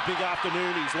 He's had a big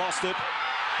afternoon. He's lost it.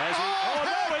 Has he? Oh,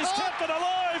 no, he's kept it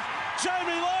alive.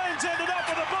 Jamie Lyons ended up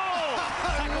with the ball.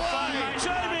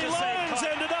 Jamie Lyons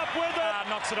ended up with it.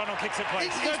 Knocks it on or kicks it,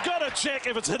 please. They've got to check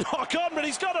if it's a knock on, but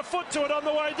he's got a foot to it on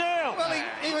the way down. Well,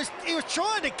 he was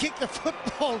trying to kick the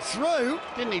football through.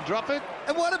 Didn't he drop it?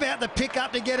 And what about the pick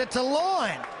up to get it to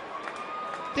line?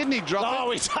 Didn't he drop it?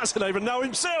 Oh, he doesn't even know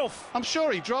himself. I'm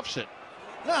sure he drops it.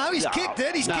 No, he's kicked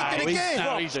it. He's kicked it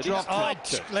again. He's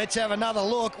dropped it. Let's have another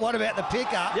look. What about the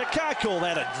pick up? You can't call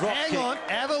that a drop kick. Hang on,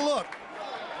 have a look.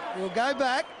 We'll go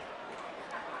back.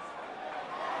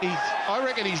 I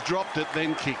reckon he's dropped it,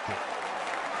 then kicked it.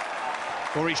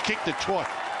 Or he's kicked it twice.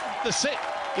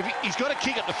 He's got to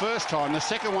kick it the first time. The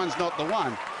second one's not the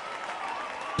one.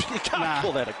 You can't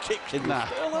call that a kick, can you? Nah.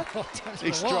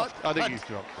 He's dropped. I think But- he's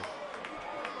dropped it.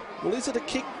 Well, is it a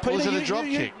kick, Peter? Or is it a drop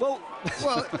kick? Well,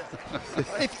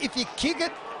 if you kick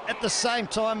it at the same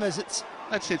time as it's...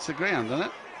 That hits the ground, doesn't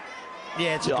it?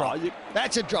 Yeah, it's a drop.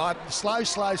 That's a drop. Slow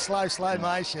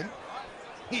motion.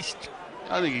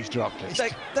 I think he's dropped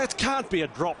it. That can't be a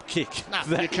drop kick.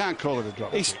 You can't call it a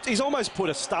drop kick. He's almost put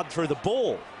a stud through the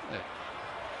ball. Yeah.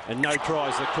 And no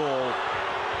tries the call.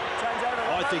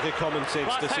 I think a common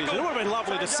sense decision. It would have been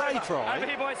lovely to say try,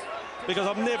 because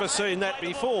I've never seen that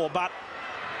before, but...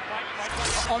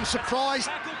 I'm surprised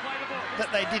that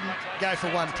they didn't go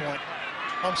for 1 point.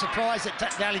 I'm surprised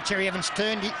that Daly Cherry Evans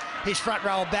turned his front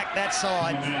row back that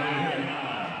side.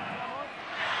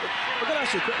 I've got to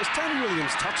ask you, has Tony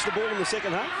Williams touched the ball in the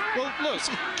second half? Well, look,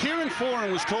 Kieran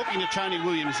Foran was talking to Tony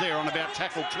Williams there on about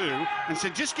tackle 2 and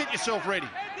said, just get yourself ready.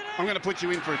 I'm going to put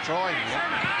you in for a try here.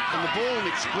 And the ball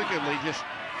inexplicably just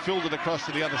filled it across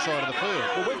to the other side of the field.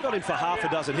 Well, we've got him for half a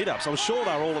dozen hit-ups. I'm sure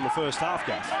they're all in the first half,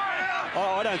 Gus.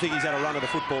 I don't think he's had a run of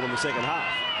the football in the second half.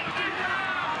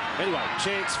 Anyway,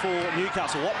 chance for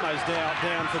Newcastle. Watmo's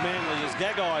down for Manly as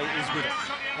Gagai is with it.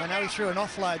 I know he threw an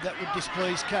offload that would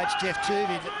displease coach Jeff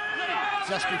Tuvey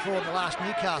just before the last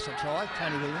Newcastle try,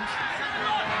 Tony Williams.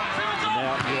 And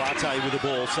now Uarte with the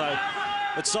ball. So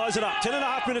let's size it up.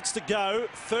 10.5 minutes to go.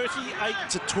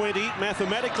 38-20.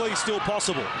 Mathematically still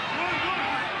possible.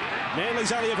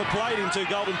 Manly's only ever played in 2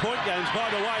 Golden Point games,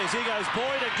 by the way, as he goes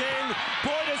Boyd again.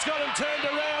 Boyd has got him turned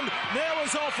around, now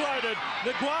is offloaded.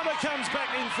 Nguama comes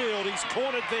back infield, he's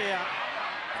cornered there.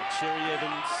 And Cherry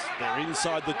Evans, they're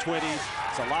inside the 20.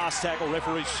 It's a last tackle,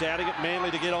 referee's shouting at Manly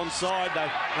to get onside.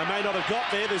 They may not have got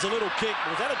there, there's a little kick.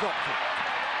 Was that a drop kick?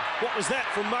 What was that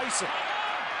from Mason?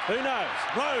 Who knows?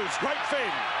 Rose, great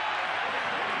fend.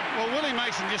 Well, Willie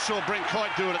Mason just saw Brent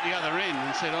Kite do it at the other end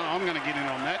and said, I'm going to get in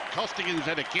on that. Costigan's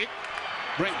had a kick.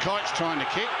 Brent Kite's trying to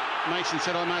kick. Mason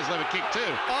said, I may as well have a kick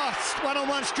too. Oh,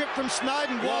 one-on-one strip from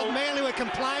Snowden. While Manly were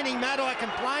complaining, Maddai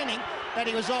complaining that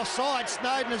he was offside,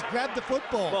 Snowden has grabbed the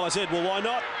football. Well, I said, well, why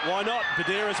not? Why not?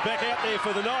 Badira's back out there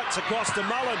for the Knights, across to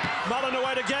Mullen. Mullen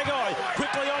away to Gagai.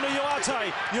 Quickly on to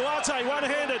Uarte. Uarte,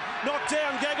 one-handed, knocked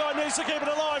down. Gagai needs to keep it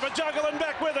alive. A juggle and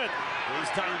back with it. He's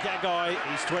done Gagai.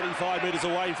 He's 25 metres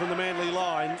away from the Manly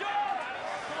line.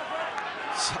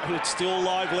 So it's still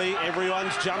lively.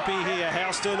 Everyone's jumpy here.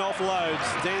 Houston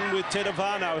offloads. Then with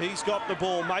Tedavano, he's got the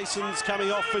ball. Mason's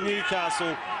coming off for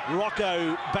Newcastle.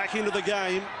 Rocco back into the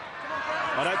game.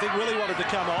 I don't think Willie wanted to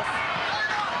come off.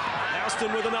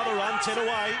 Houston with another run, 10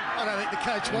 away. I don't think the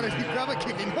coach wanted his rubber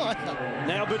kicking either.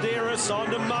 Now Badiris on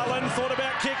to Mullen, thought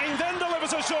about kicking, then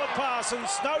delivers a short pass, and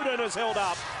Snowden is held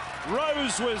up.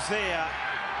 Rose was there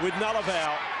with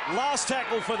Nullavow. Last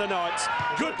tackle for the Knights.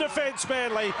 Good defence,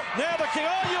 Manly. Now the kick.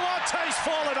 Oh, Uarte's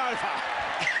fallen over.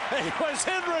 He was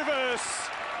in reverse.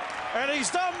 And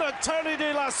he's done the Tony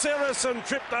de la Serres and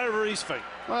tripped over his feet.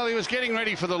 Well, he was getting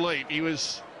ready for the leap. He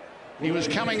was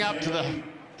coming up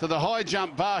to the high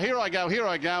jump bar. Here I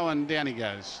go, and down he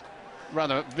goes.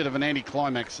 Rather a bit of an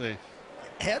anticlimax there.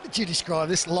 How did you describe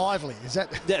this? Lively, is that?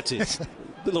 That's it. A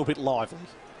little bit lively.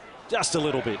 Just a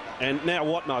little bit. And now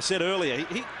Watton, I said earlier,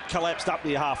 he collapsed up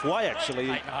near halfway, actually.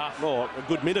 8.5. Oh, a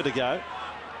good minute ago.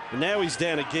 And now he's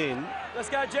down again. Let's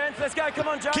go, gents. Let's go. Come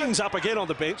on, Joe. King's up again on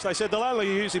the bench. They said they'll only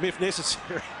use him if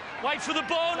necessary. Wait for the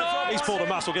ball, no. He's pulled a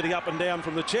muscle getting up and down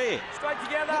from the chair. Straight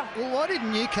together. Well, why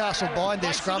didn't Newcastle bind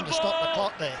their scrum to stop the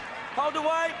clock there? Hold the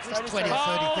weight. Just 20 or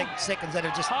 30 seconds that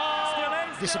have just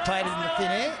dissipated in the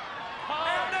thin air.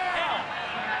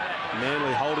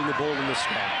 Manly holding the ball in the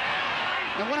scrum.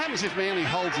 Now, what happens if Manly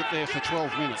holds it there for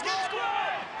 12 minutes?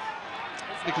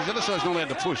 Because the other side's not allowed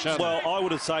to push, are they? Well, I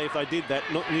would say if they did that,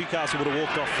 Newcastle would have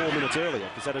walked off 4 minutes earlier,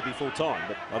 because that would be full time.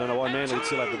 But I don't know why Manly would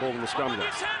still have the ball in the scrum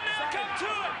there.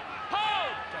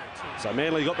 So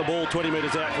Manly got the ball 20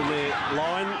 metres out from their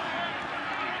line.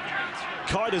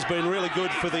 Kite has been really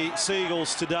good for the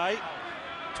Seagulls today.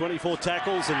 24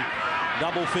 tackles and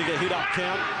double-figure hit-up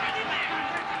count.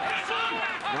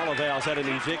 Nullavows had an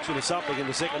injection of something in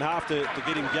the second half to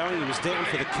get him going. He was down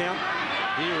for the count.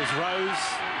 Here is Rose.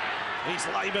 He's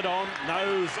laboured on.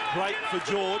 No break for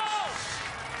George.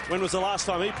 When was the last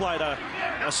time he played a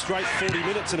straight 40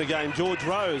 minutes in a game? George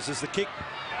Rose, as the kick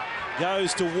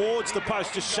goes towards the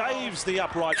post, just shaves the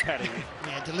upright padding.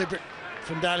 Yeah, deliberate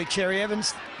from Daly Cherry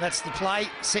Evans. That's the play.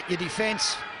 Set your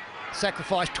defence.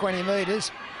 Sacrifice 20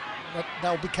 metres. But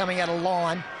they'll be coming out of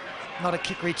line, not a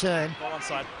kick return. Ball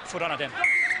onside. Foot on it, then.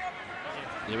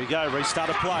 Here we go. Restart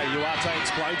a play. Uarte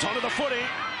explodes onto the footy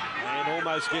and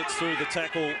almost gets through the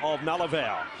tackle of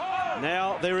Nullavau.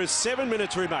 Now there is 7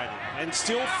 minutes remaining and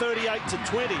still 38 to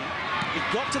 20. It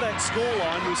got to that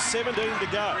scoreline with 17 to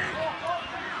go.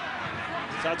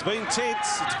 So it's been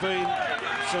tense. It's been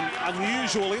some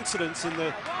unusual incidents in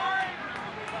the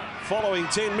following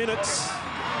 10 minutes.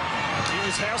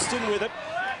 Here's Houston with it.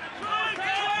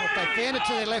 If they found it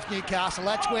to their left, Newcastle,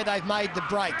 that's where they've made the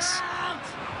breaks.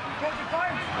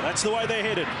 That's the way they're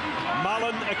headed.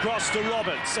 Mullen across to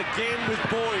Roberts, again with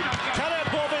Boyd. Cut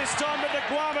out ball this time, but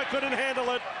Nguama couldn't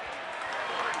handle it.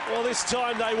 Well, this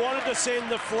time they wanted to send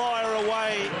the flyer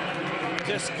away.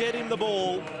 Just get him the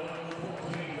ball.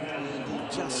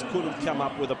 Just couldn't come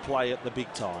up with a play at the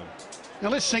big time. Now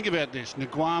let's think about this.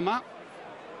 Nguama,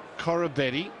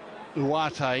 Korobetti,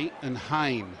 Uarte and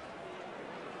Hayne.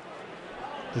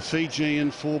 The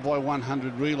Fijian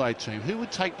 4x100 relay team. Who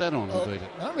would take that on and beat it?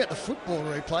 Not about the football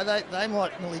replay. They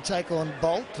might nearly take on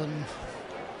Bolt and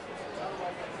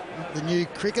the new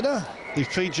cricketer. The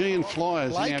Fijian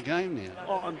Flyers Blake. in our game now.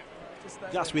 Oh,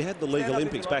 Gus, we had the League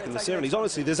Olympics back in the 70s.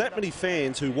 Honestly, there's that many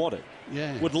fans who want it.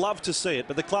 Yeah. Would love to see it,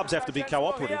 but the clubs have to be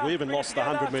cooperative. We even lost the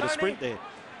 100-metre sprint there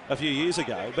a few years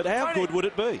ago. But how good would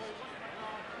it be?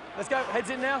 Let's go. Heads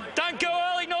in now. Don't go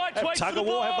early, Knights. Have Wait tug for the of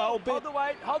war, have the ball. whole bit. Hold the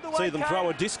weight. Hold the weight. See them throw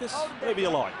a discus, whatever you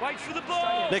like. Wait for the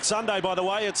ball. Next Sunday, by the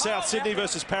way, it's South Sydney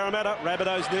versus Parramatta.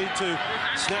 Rabbitohs need to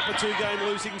snap a 2-game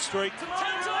losing streak.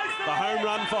 The home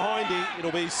run for Hindy.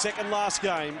 It'll be second last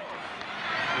game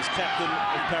as captain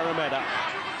of Parramatta.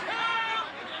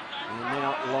 And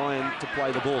now Lyon to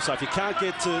play the ball. So if you can't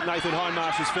get to Nathan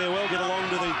Hindmarsh's farewell, get along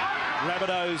to the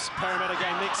Rabbitohs Parramatta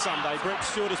game next Sunday. Brett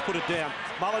Stewart has put it down.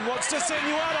 Mullen wants to send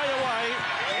Uarte away,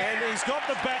 and he's got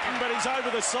the baton, but he's over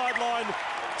the sideline,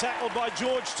 tackled by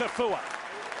George Tafua.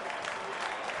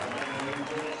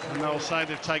 And they'll say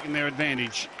they've taken their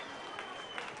advantage.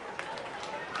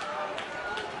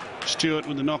 Stewart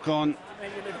with the knock on.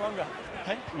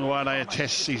 Uarte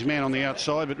attests his man on the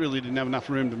outside, but really didn't have enough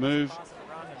room to move.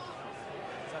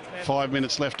 5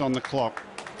 minutes left on the clock.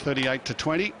 38 to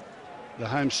 20. The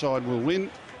home side will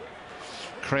win.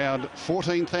 Crowd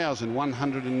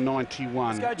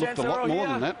 14,191. Looked a lot more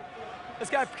than that. Let's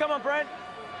go. Come on, Brent.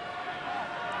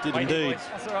 Did indeed.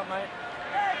 That's all right, mate.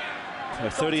 So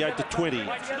 38 to 20.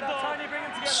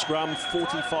 Scrum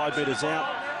 45 metres out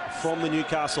from the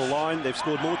Newcastle line. They've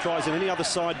scored more tries than any other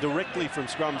side directly from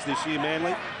scrums this year,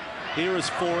 Manly. Here is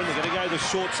Foran. They're going to go the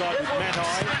short side with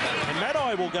Matai. And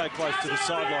Matai will go close to the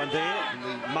sideline there. And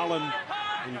the Mullen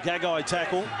and Gagai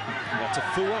tackle.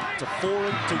 Tafua, to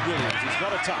Foran, to Williams. He's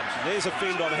got a touch. And there's a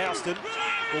fend on Houston.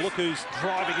 Well, look who's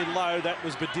driving in low. That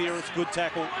was Badiris. Good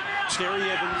tackle. Cherry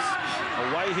Evans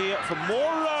away here from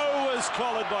Moro, was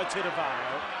collared by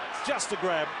Tedavano. Just a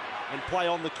grab and play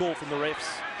on the call from the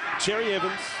refs. Cherry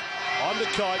Evans on the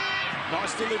kite.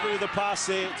 Nice delivery of the pass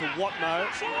there to Watmo.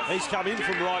 He's come in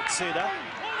from right centre.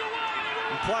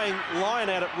 And playing Lyon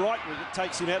out at right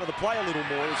takes him out of the play a little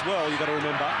more as well, you've got to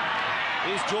remember.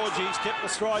 Here's Georgie. He's kept the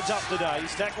strides up today.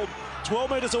 He's tackled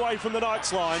 12 metres away from the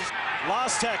Knights line.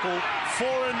 Last tackle,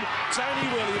 Foran, Tony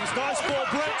Williams. Nice ball,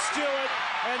 Brett Stewart.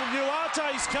 And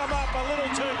Uarte's come up a little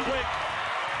too quick.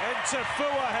 And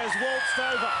Tafua has waltzed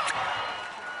over.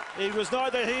 He was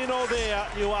neither here nor there,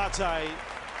 Uarte.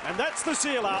 And that's the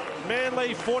sealer.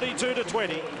 Manly 42 to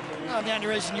 20. Oh, the only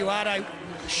reason Uarte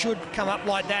should come up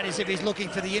like that is if he's looking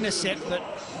for the intercept, but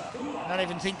I don't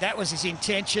even think that was his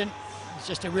intention. It's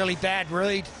just a really bad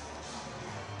read.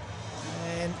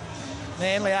 And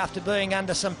Manly, after being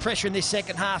under some pressure in this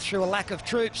second half through a lack of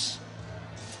troops,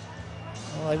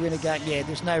 well, they win a game. Yeah,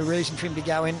 there's no reason for him to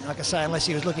go in, like I say, unless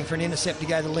he was looking for an intercept to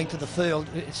go the length of the field.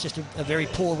 It's just a very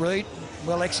poor read,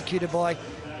 well executed by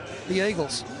the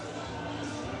Eagles.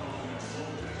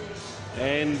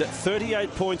 And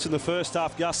 38 points in the first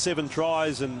half, Gus, 7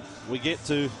 tries, and we get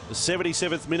to the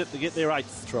 77th minute to get their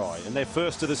 8th try, and they're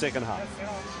first of the second half.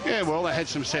 Yeah, well, they had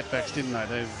some setbacks, didn't they?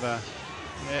 They've,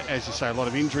 as you say, a lot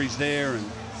of injuries there and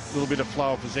a little bit of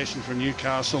flow of possession from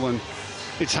Newcastle, and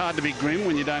it's hard to be grim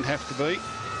when you don't have to be.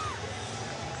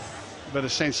 But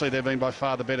essentially, they've been by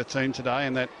far the better team today,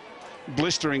 and that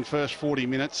blistering first 40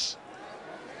 minutes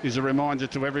is a reminder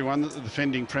to everyone that the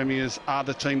defending premiers are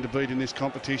the team to beat in this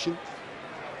competition.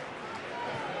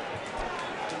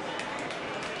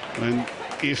 And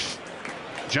if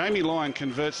Jamie Lyon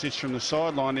converts this from the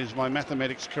sideline, is my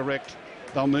mathematics correct,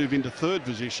 they'll move into third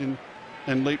position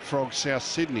and leapfrog South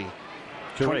Sydney.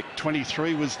 Correct.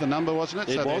 23 was the number, wasn't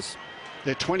it? It so was.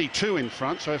 They're 22 in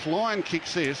front. So if Lyon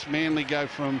kicks this, Manly go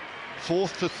from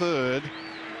fourth to third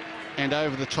and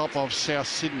over the top of South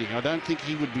Sydney. I don't think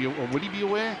he would be, or would he be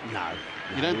aware? No.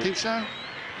 You don't think so?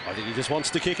 I think he just wants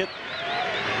to kick it.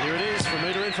 And here it is, from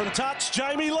metre in from touch.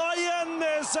 Jamie Lyon,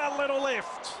 there's a little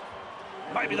lift.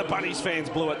 Maybe the Bunnies fans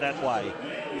blew it that way.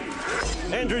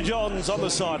 Andrew Johns on the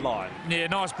sideline. Yeah,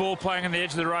 nice ball playing on the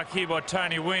edge of the ruck here by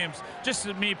Tony Williams. Just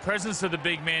the mere presence of the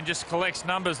big man just collects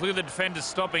numbers. Look at the defenders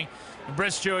stopping. And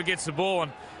Brett Stewart gets the ball,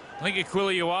 and I think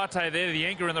Aquila Uarte there, the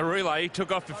anchor in the relay, he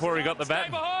took off before he got the bat.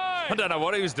 I don't know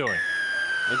what he was doing.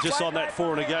 And just on that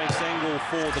for and against angle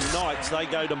for the Knights, they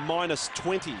go to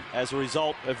 -20 as a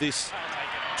result of this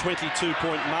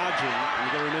 22-point margin. And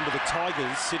you've got to remember the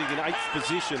Tigers, sitting in 8th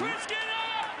position,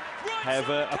 have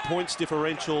a points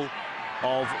differential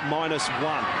of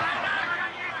 -1.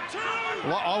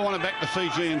 Well, I want to back the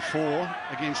Fijian 4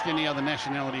 against any other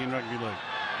nationality in rugby league.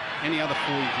 Any other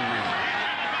 4 you can win.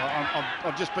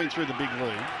 I've just been through the big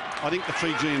league. I think the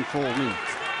Fijian 4 win.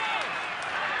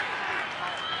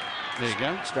 There you go.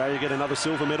 Australia get another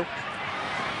silver medal.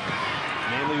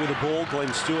 Manly with the ball.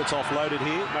 Glenn Stewart's offloaded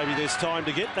here. Maybe there's time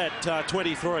to get that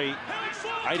 23.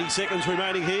 80 seconds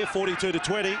remaining here,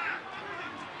 42-20.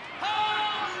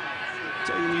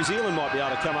 So New Zealand might be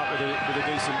able to come up with a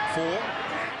decent 4.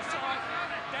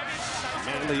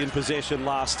 Manly in possession,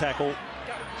 last tackle.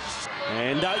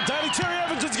 And Daly Cherry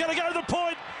Evans is going to go to the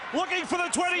point. Looking for the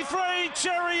 23.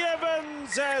 Cherry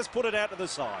Evans has put it out to the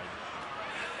side.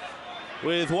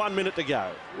 With 1 minute to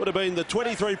go. Would have been the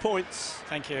 23 points.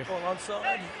 Thank you. Ball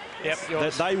onside. Yep, That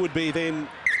yours. they would be then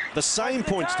the same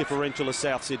points differential as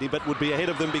South Sydney, but would be ahead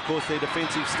of them because their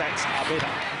defensive stats are better.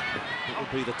 It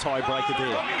would be the tiebreaker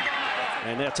there.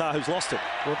 And now Tahu's lost it.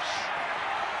 Whoops.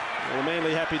 Well,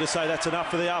 Manly happy to say that's enough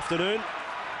for the afternoon.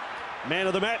 Man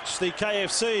of the match, the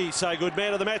KFC say good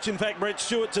man of the match. In fact, Brett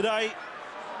Stewart today.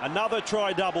 Another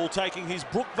try-double, taking his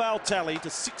Brookvale tally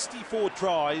to 64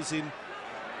 tries in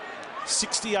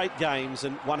 68 games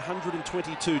and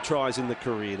 122 tries in the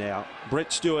career now.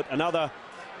 Brett Stewart, another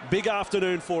big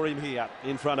afternoon for him here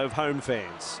in front of home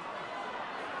fans.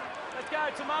 Let's go,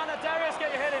 Tamana. Darius,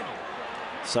 get your head in.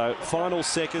 So, final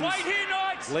seconds. Wait here,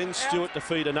 Knights. Glenn Stewart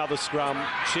defeat another scrum.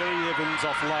 Cherry Evans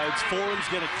offloads. Forums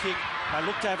get a kick. They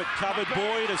look to have it covered.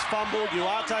 Boyd has fumbled.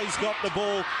 Uarte's got the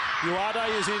ball. Uarte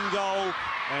is in goal.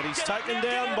 And he's taken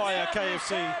down by a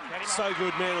KFC so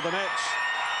good man of the match.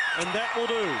 And that will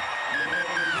do.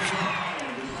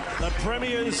 The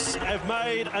Premiers have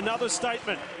made another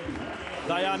statement.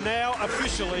 They are now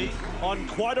officially on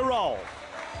quite a roll.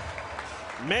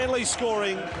 Manly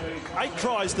scoring 8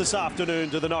 tries this afternoon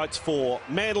to the Knights 4.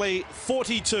 Manly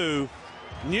 42,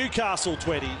 Newcastle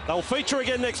 20. They'll feature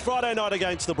again next Friday night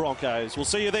against the Broncos. We'll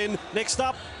see you then. Next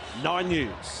up, 9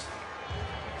 News.